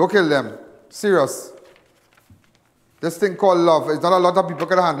 Don't kill them. Serious. This thing called love, it's not a lot of people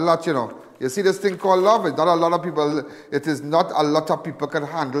can handle that, you know. You see this thing called love, it's not a lot of people, it is not a lot of people can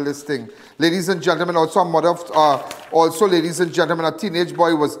handle this thing. Ladies and gentlemen, also a mother of, ladies and gentlemen, a teenage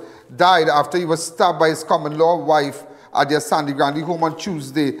boy died after he was stabbed by his common-law wife at their Sandy Grande home on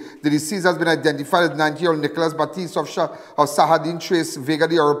Tuesday. The deceased has been identified as 90-year-old Nicholas Baptiste of Sahadin Trace, Vega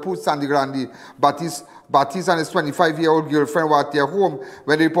de Europu, Sandy Grande. Baptiste and his 25-year-old girlfriend were at their home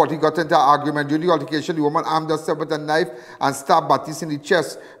when the reportedly got into an argument. During the altercation, the woman armed herself with a knife and stabbed Baptiste in the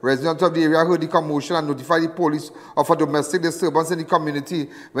chest. Residents of the area heard the commotion and notified the police of a domestic disturbance in the community.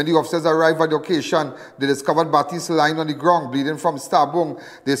 When the officers arrived at the occasion, they discovered Baptiste lying on the ground, bleeding from stab wound.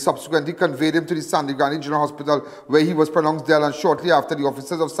 They subsequently conveyed him to the Sandy Grande General Hospital, where he was pronounced dead, and shortly after, the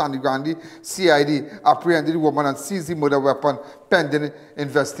officers of Sandy Grande CID apprehended the woman and seized the murder weapon pending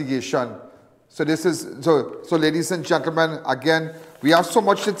investigation. So this is, so ladies and gentlemen, again, we have so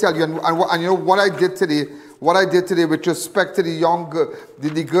much to tell you. And you know what I did today with respect to the young girl,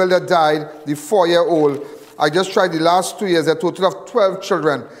 the girl that died, the 4-year-old. I just tried the last 2 years, a total of 12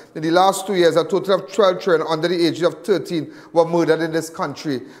 children. In the last 2 years, a total of 12 children under the age of 13 were murdered in this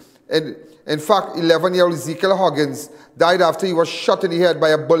country. And in fact, 11-year-old Ezekiel Huggins died after he was shot in the head by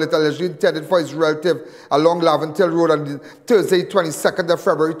a bullet allegedly intended for his relative along Laventille Road on Thursday, 22nd of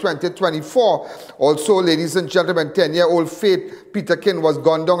February 2024. Also, ladies and gentlemen, 10-year-old Faith Peter King was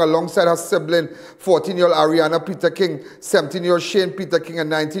gunned down alongside her sibling, 14-year-old Ariana Peter King, 17-year-old Shane Peter King,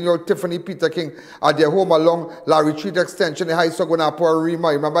 and 19-year-old Tiffany Peter King at their home along La Retreat Extension in High Sogonapo, Rima.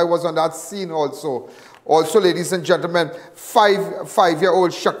 Remember, I was on that scene also. Also, ladies and gentlemen, five-year-old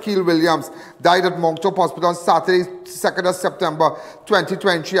Shaquille Williams died at Moncton Hospital on Saturday, 2nd of September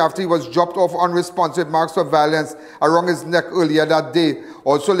 2023 after he was dropped off unresponsive with marks of violence around his neck earlier that day.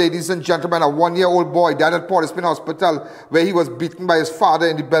 Also, ladies and gentlemen, a 1-year-old boy died at Port Spin Hospital where he was beaten by his father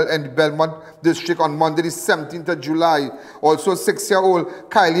in the Belmont district on Monday, the 17th of July. Also, 6-year-old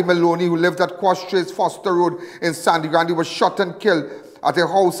Kylie Maloney, who lived at Quastrace Foster Road in Sandy Grande, was shot and killed at a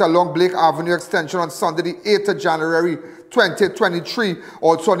house along Blake Avenue Extension on Sunday, the 8th of January 2023.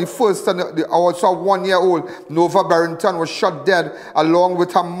 Also, the first, also 1-year-old Nova Barrington was shot dead along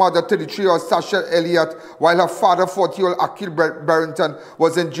with her mother, 33-year-old Sasha Elliott, while her father, 40-year-old Akil Barrington,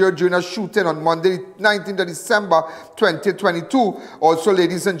 was injured during a shooting on Monday, 19th of December 2022. Also,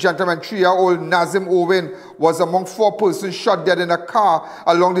 ladies and gentlemen, 3-year-old Nazim Owen was among 4 persons shot dead in a car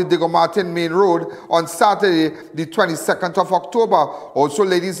along the Diego Martin Main Road on Saturday, the 22nd of October. Also,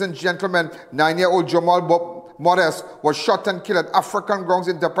 ladies and gentlemen, 9-year-old Jamal Modest was shot and killed at African Grounds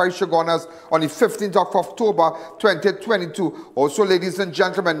Enterprise Chaguanas on the 15th of October 2022. Also, ladies and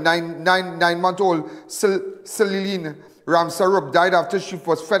gentlemen, 9-month-old Celine Ramsarup died after she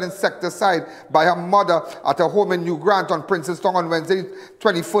was fed insecticide by her mother at her home in New Grant on Princestown on Wednesday,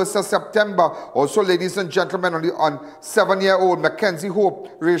 21st of September. Also, ladies and gentlemen, on 7-year-old Mackenzie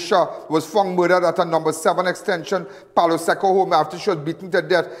Hope Resha was found murdered at her number 7 extension Palo Seco home after she was beaten to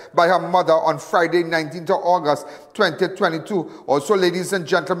death by her mother on Friday, 19th of August 2022. Also, ladies and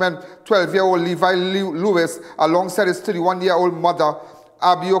gentlemen, 12-year-old Levi Lewis alongside his 31-year-old mother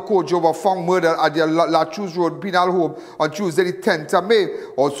Abio Kojo were found murdered at their La Cruz Road penal home on Tuesday, the 10th of May.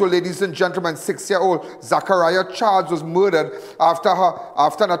 Also, ladies and gentlemen, 6-year-old Zachariah Charles was murdered after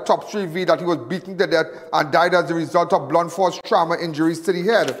an autopsy revealed that he was beaten to death and died as a result of blunt force trauma injuries to the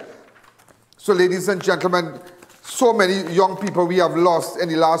head. So, ladies and gentlemen, so many young people we have lost in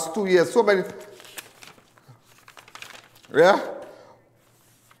the last 2 years. So many. Yeah?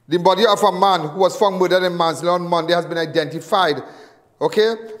 The body of a man who was found murdered in Mansley on Monday has been identified.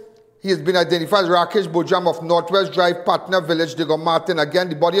 Okay? He has been identified as Rakesh Bojam of Northwest Drive, Patna Village, Diego Martin. Again,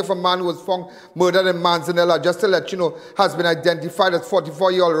 the body of a man who was found murdered in Manzanella, just to let you know, has been identified as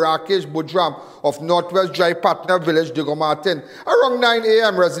 44-year-old Rakesh Bojam of Northwest Drive, Patna Village, Diego Martin. Around 9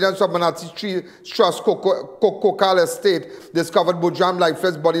 a.m., residents of Manatee Trust Kokal Estate discovered Bojam's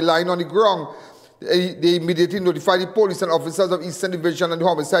lifeless body lying on the ground. They immediately notified the police and officers of Eastern Division and the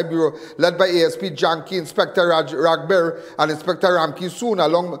Homicide Bureau, led by ASP Janki, Inspector Ragber, and Inspector Ramki Soon,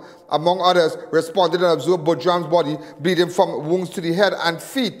 among others, responded and observed Bojam's body bleeding from wounds to the head and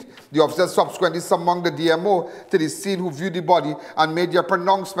feet. The officers subsequently summoned the DMO to the scene, who viewed the body and made their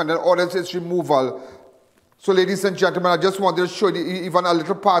pronouncement and ordered its removal. So, ladies and gentlemen, I just wanted to show you even a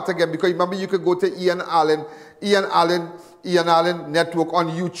little part again, because remember, you could go to Ian Allen Network on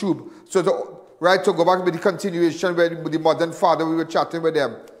YouTube. So, right, to go back with the continuation where the modern father, we were chatting with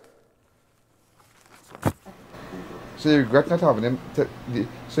them. So you regret not having him?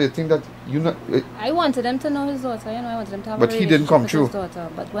 So you think that you not? I wanted them to know his daughter, you know, I wanted them to have but a he didn't come with true. his daughter.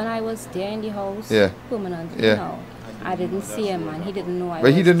 But when I was there in the house, yeah, permanently, yeah, you know, I didn't see him, and he didn't know I was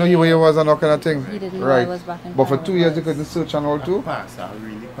But he didn't know there. where he was and all kind of thing? He didn't know right. I was back in But for town. 2 years you couldn't search and all too? I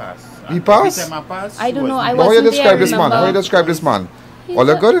really passed. He passed? Every time I passed, I don't know, I How wasn't you describe there, this man? remember? How you describe this man? He's All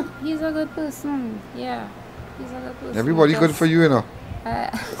good? He's a good person, yeah. He's a good person. Everybody good for you, you know?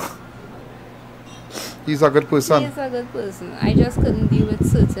 He's a good person. He's a good person. I just couldn't deal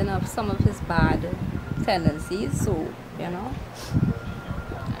with some of his bad tendencies, so, you know.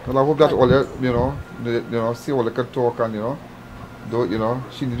 Well, I hope that all see all they can talk and,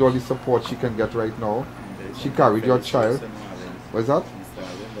 she need all the support she can get right now. She carried your child. What is that?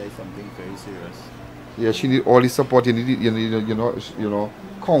 There's something very serious. Yeah, she need all the support. You need,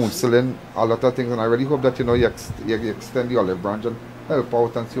 counseling, a lot of things. And I really hope that, you extend the olive branch and help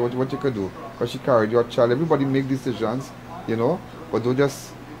out and see what you can do. Because she carried your child. Everybody make decisions, but don't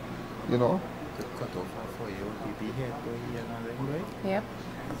just, To cut off for your baby head, right? Yep.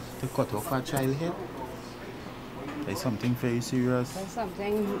 To cut off a child head. There's something very serious. There's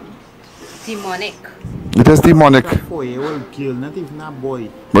something demonic. It is demonic. 4-year-old girl, not even a boy.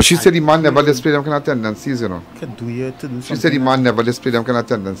 But she said the man never displayed them kind of tendencies, Can do you to do She said the man never displayed them kind of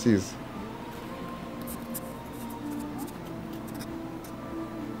tendencies.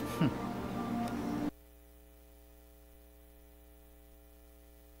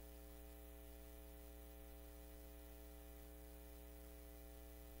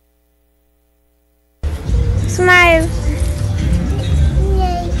 Smile.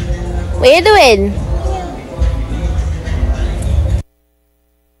 What are you doing?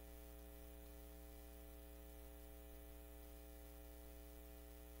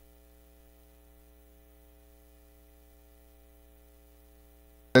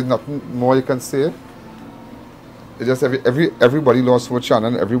 There's nothing more you can say. It's just everybody lost for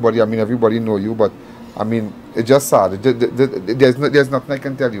Shannon. Everybody, I mean, everybody know you, but I mean, it's just sad. There's nothing I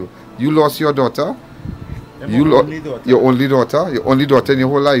can tell you. You lost your daughter. Your only daughter in your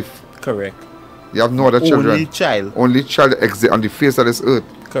whole life. Correct. You have no other children. Only child on the face of this earth.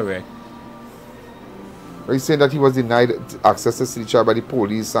 Correct. Are you saying that he was denied access to see the child by the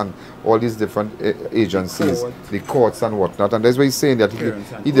police and all these different agencies, the courts and whatnot? And that's why he's saying that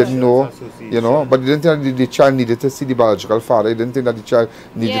he didn't know, you know, but he didn't think that the child needed to see the biological father. He didn't think that the child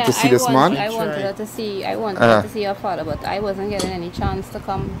needed to see this man. I wanted her to see her father, but I wasn't getting any chance to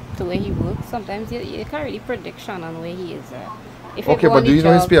come to where he works. Sometimes you can't really predict on where he is. Okay, but do you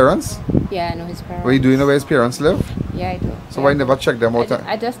know his parents? Yeah, I know his parents. Well, do you know where his parents live? Yeah, I do. So why never check them out?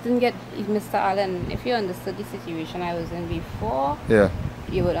 I just didn't get Mr. Alleyne. If you understood the situation I was in before,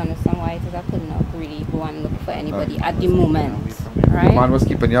 you would understand why it is I could not really go and look for anybody at the moment. Right? The man was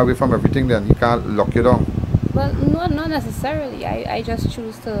keeping you away from everything then. He can't lock you down. Well, no, not necessarily. I just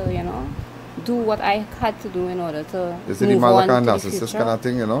choose to, you know, do what I had to do in order to move on to the future. Narcissist kind of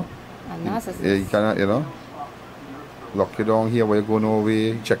thing, you know? A narcissist. Yeah, you cannot, you know? Lock you down here where you go no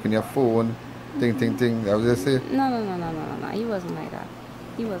way, checking your phone, ting. That was just say. No. He wasn't like that.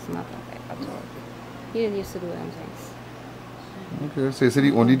 He was not like that at all. He didn't used to do them things. Okay, so you said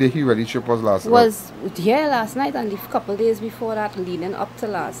the only day he really trip was last night? Last night, and the couple days before that, leading up to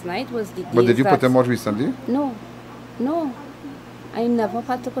last night was the days. But did you put him out recently? No. I never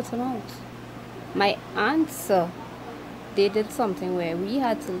had to put him out. My answer, they did something where we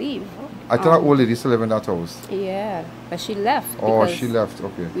had to leave. I thought that old lady still live in that house. Yeah, but she left. Oh, she left,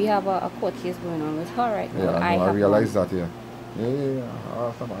 okay. We have a court case going on with her right now. Yeah, I realized that, yeah.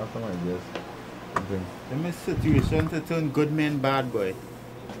 Some ideas. In this situation to turn good men bad, boy.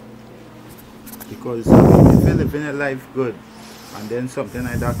 Because if you're living a life good, and then something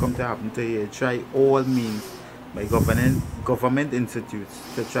like that come to happen to you, try all means by government institutes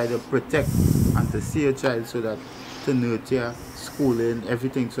to try to protect and to see your child so that to nurture schooling,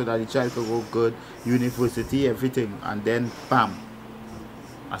 everything, so that the child can go good, university, everything, and then bam,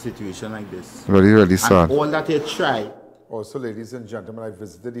 a situation like this. Really sad. And all that they try. Also, ladies and gentlemen, I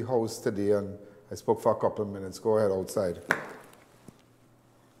visited the house today and I spoke for a couple of minutes. Go ahead outside.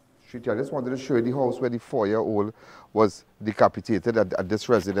 I just wanted to show you the house where the 4-year-old was decapitated at this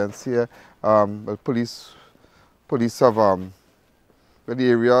residence here. Well, police have the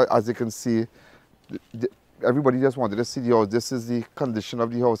area, as you can see. Everybody just wanted to see the house. This is the condition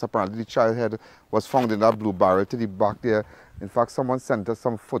of the house. Apparently, the child head was found in that blue barrel to the back there. In fact, someone sent us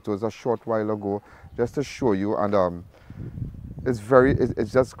some photos a short while ago just to show you. And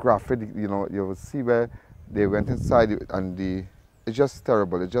it's just graphic. You know, you will see where they went inside and it's just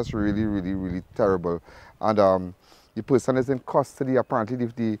terrible. It's just really terrible. And the person is in custody. Apparently,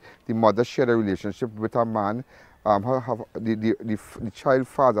 the mother shared a relationship with a man. The child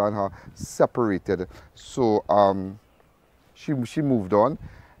father and her separated, so she moved on,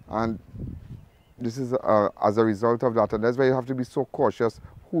 and this is as a result of that. And that's why you have to be so cautious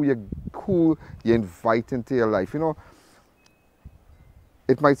who you invite into your life. You know,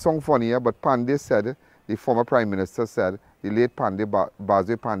 it might sound funny, but Pandey said, the former Prime Minister said, the late Pandey,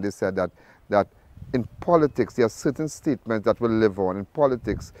 Bazwe Pandey said that in politics there are certain statements that will live on. In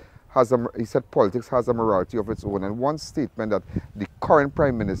politics, he said politics has a morality of its own, and one statement that the current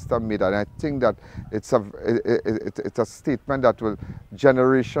Prime Minister made, and I think that it's a statement that will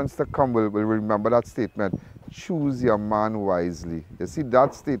generations to come will remember that statement. Choose your man wisely. You see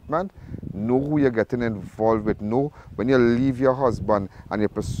that statement? Know who you're getting involved with. Know when you leave your husband and you're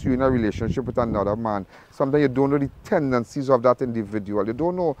pursuing a relationship with another man. Sometimes you don't know the tendencies of that individual. You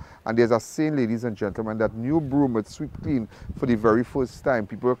don't know. And there's a saying, ladies and gentlemen, that new broom would sweep clean for the very first time.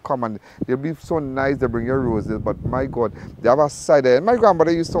 People will come and they'll be so nice, they bring you roses, but my God, they have a side there. And my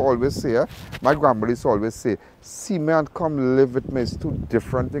grandmother used to always say, see me and come live with me. It's two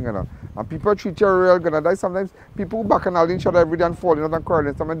different things, you know. And people treat you real good. And sometimes people bacchanal each other every day and falling out and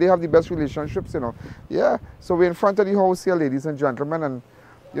quarreling. I mean, they have the best relationships, you know. Yeah. So we're in front of the house here, ladies and gentlemen, and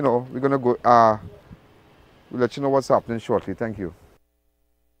you know, we're gonna go we'll let you know what's happening shortly. Thank you.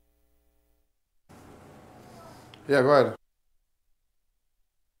 Yeah, go ahead.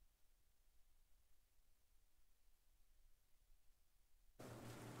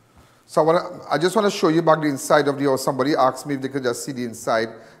 So I just want to show you back the inside of the house. Somebody asked me if they could just see the inside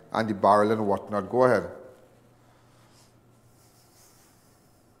and the barrel and whatnot. Go ahead.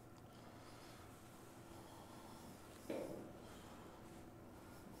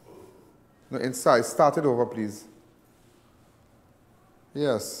 No, inside. Start it over, please.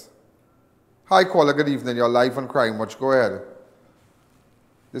 Yes. Hi, caller. Good evening. You're live on Crime Watch. Go ahead.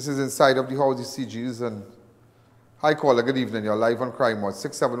 This is inside of the house, the CGs. And hi, caller. Good evening. You're live on Crime Watch.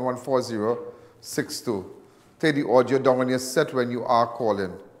 6714062. Take the audio down on your set when you are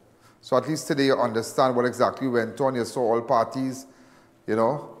calling. So at least today you understand what exactly went on. You saw all parties, you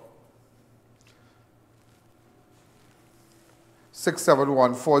know.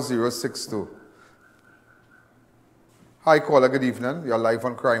 6714062. Hi, caller. Good evening. You're live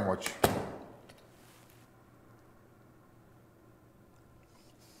on Crime Watch.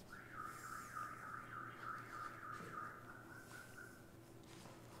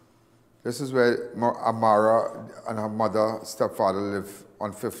 This is where Amara and her mother, stepfather live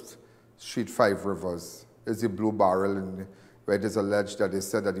on 5th Street, 5 Rivers. It's the Blue Barrel, and where it is alleged that they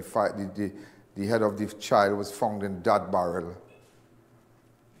said that the head of the child was found in that barrel.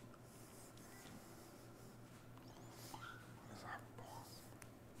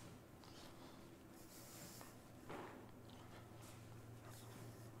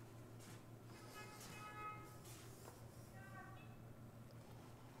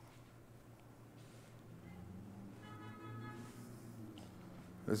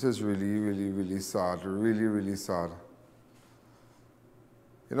 This is really, really, really sad. Really, really sad.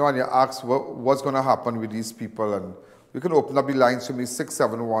 You know, and you ask what's going to happen with these people, and you can open up the lines for me,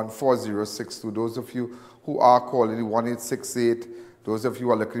 6714062. Those of you who are calling, 1868. Those of you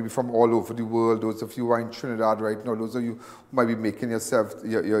who are likely to be from all over the world. Those of you who are in Trinidad right now. Those of you who might be making your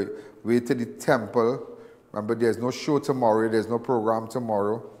way to the temple. Remember, there's no show tomorrow. There's no program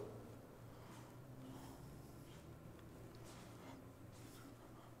tomorrow.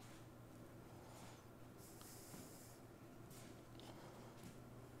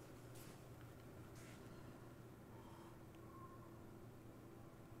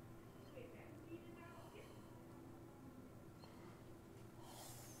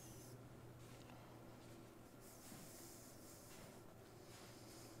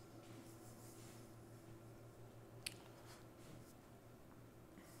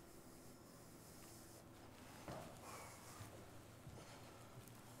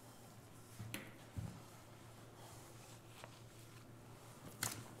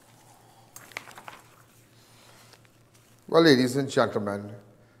 Well, ladies and gentlemen,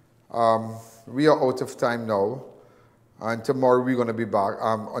 we are out of time now, and tomorrow we're going to be back.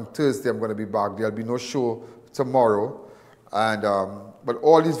 On Thursday, I'm going to be back. There'll be no show tomorrow, and but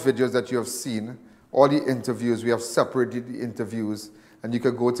all these videos that you have seen, all the interviews, we have separated the interviews, and you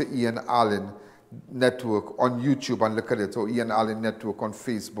can go to Ian Alleyne Network on YouTube and look at it, or Ian Alleyne Network on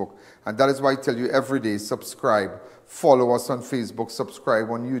Facebook. And that is why I tell you every day, subscribe. Follow us on Facebook, subscribe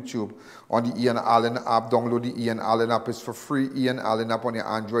on YouTube, on the Ian Alleyne app. Download the Ian Alleyne app. It's for free. Ian Alleyne app on your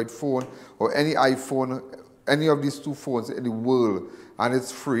Android phone or any iPhone, any of these two phones in the world. And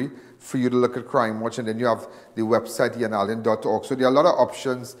it's free for you to look at Crime Watch. And then you have the website, ianalleyne.org. So there are a lot of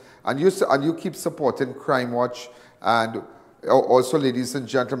options. And you keep supporting Crime Watch. And also, ladies and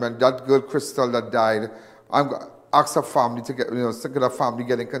gentlemen, that girl Crystal that died, ask her family to get, get her family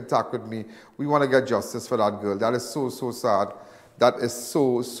get in contact with me. We want to get justice for that girl. That is so, so sad. That is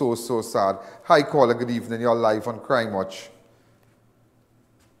so, so, so sad. Hi, caller. Good evening. You're live on Crime Watch.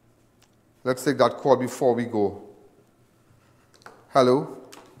 Let's take that call before we go. Hello?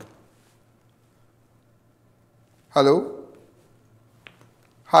 Hello?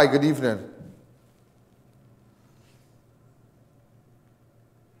 Hi, good evening.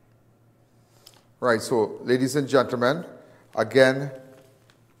 Right, so ladies and gentlemen, again,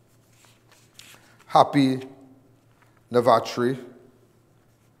 happy Navratri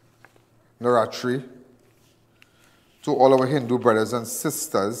to all our Hindu brothers and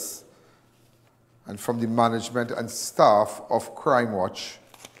sisters, and from the management and staff of Crime Watch,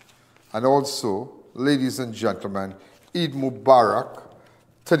 and also, ladies and gentlemen, Eid Mubarak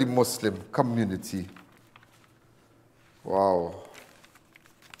to the Muslim community. Wow.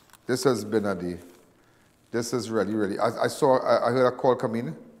 This has been a day. This is really, really. I heard a call come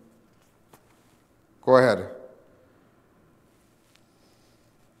in. Go ahead.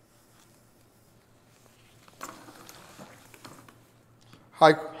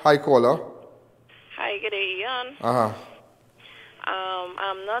 Hi, caller. Hi, good day, Ian. I'm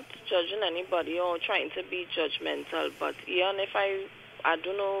not judging anybody or trying to be judgmental, but Ian, I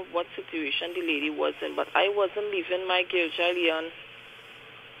don't know what situation the lady was in, but I wasn't leaving my girl child, Ian.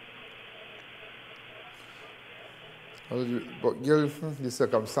 But the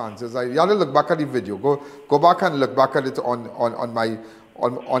circumstances, you have to look back at the video. Go back and look back at it on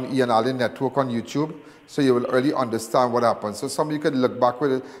Ian Alleyne Network on YouTube, so you will really understand what happened. So some of you can look back at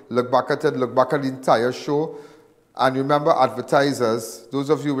it, look back at the entire show, And remember, advertisers, those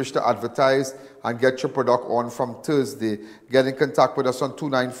of you who wish to advertise and get your product on from Thursday, get in contact with us on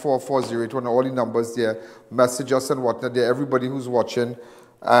 294-4081, all the numbers there, message us and whatnot there, everybody who's watching,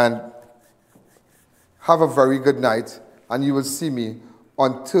 and have a very good night, and you will see me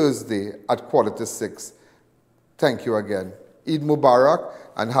on Thursday at 5:45. Thank you again. Eid Mubarak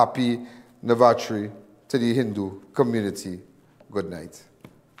and happy Navratri to the Hindu community. Good night.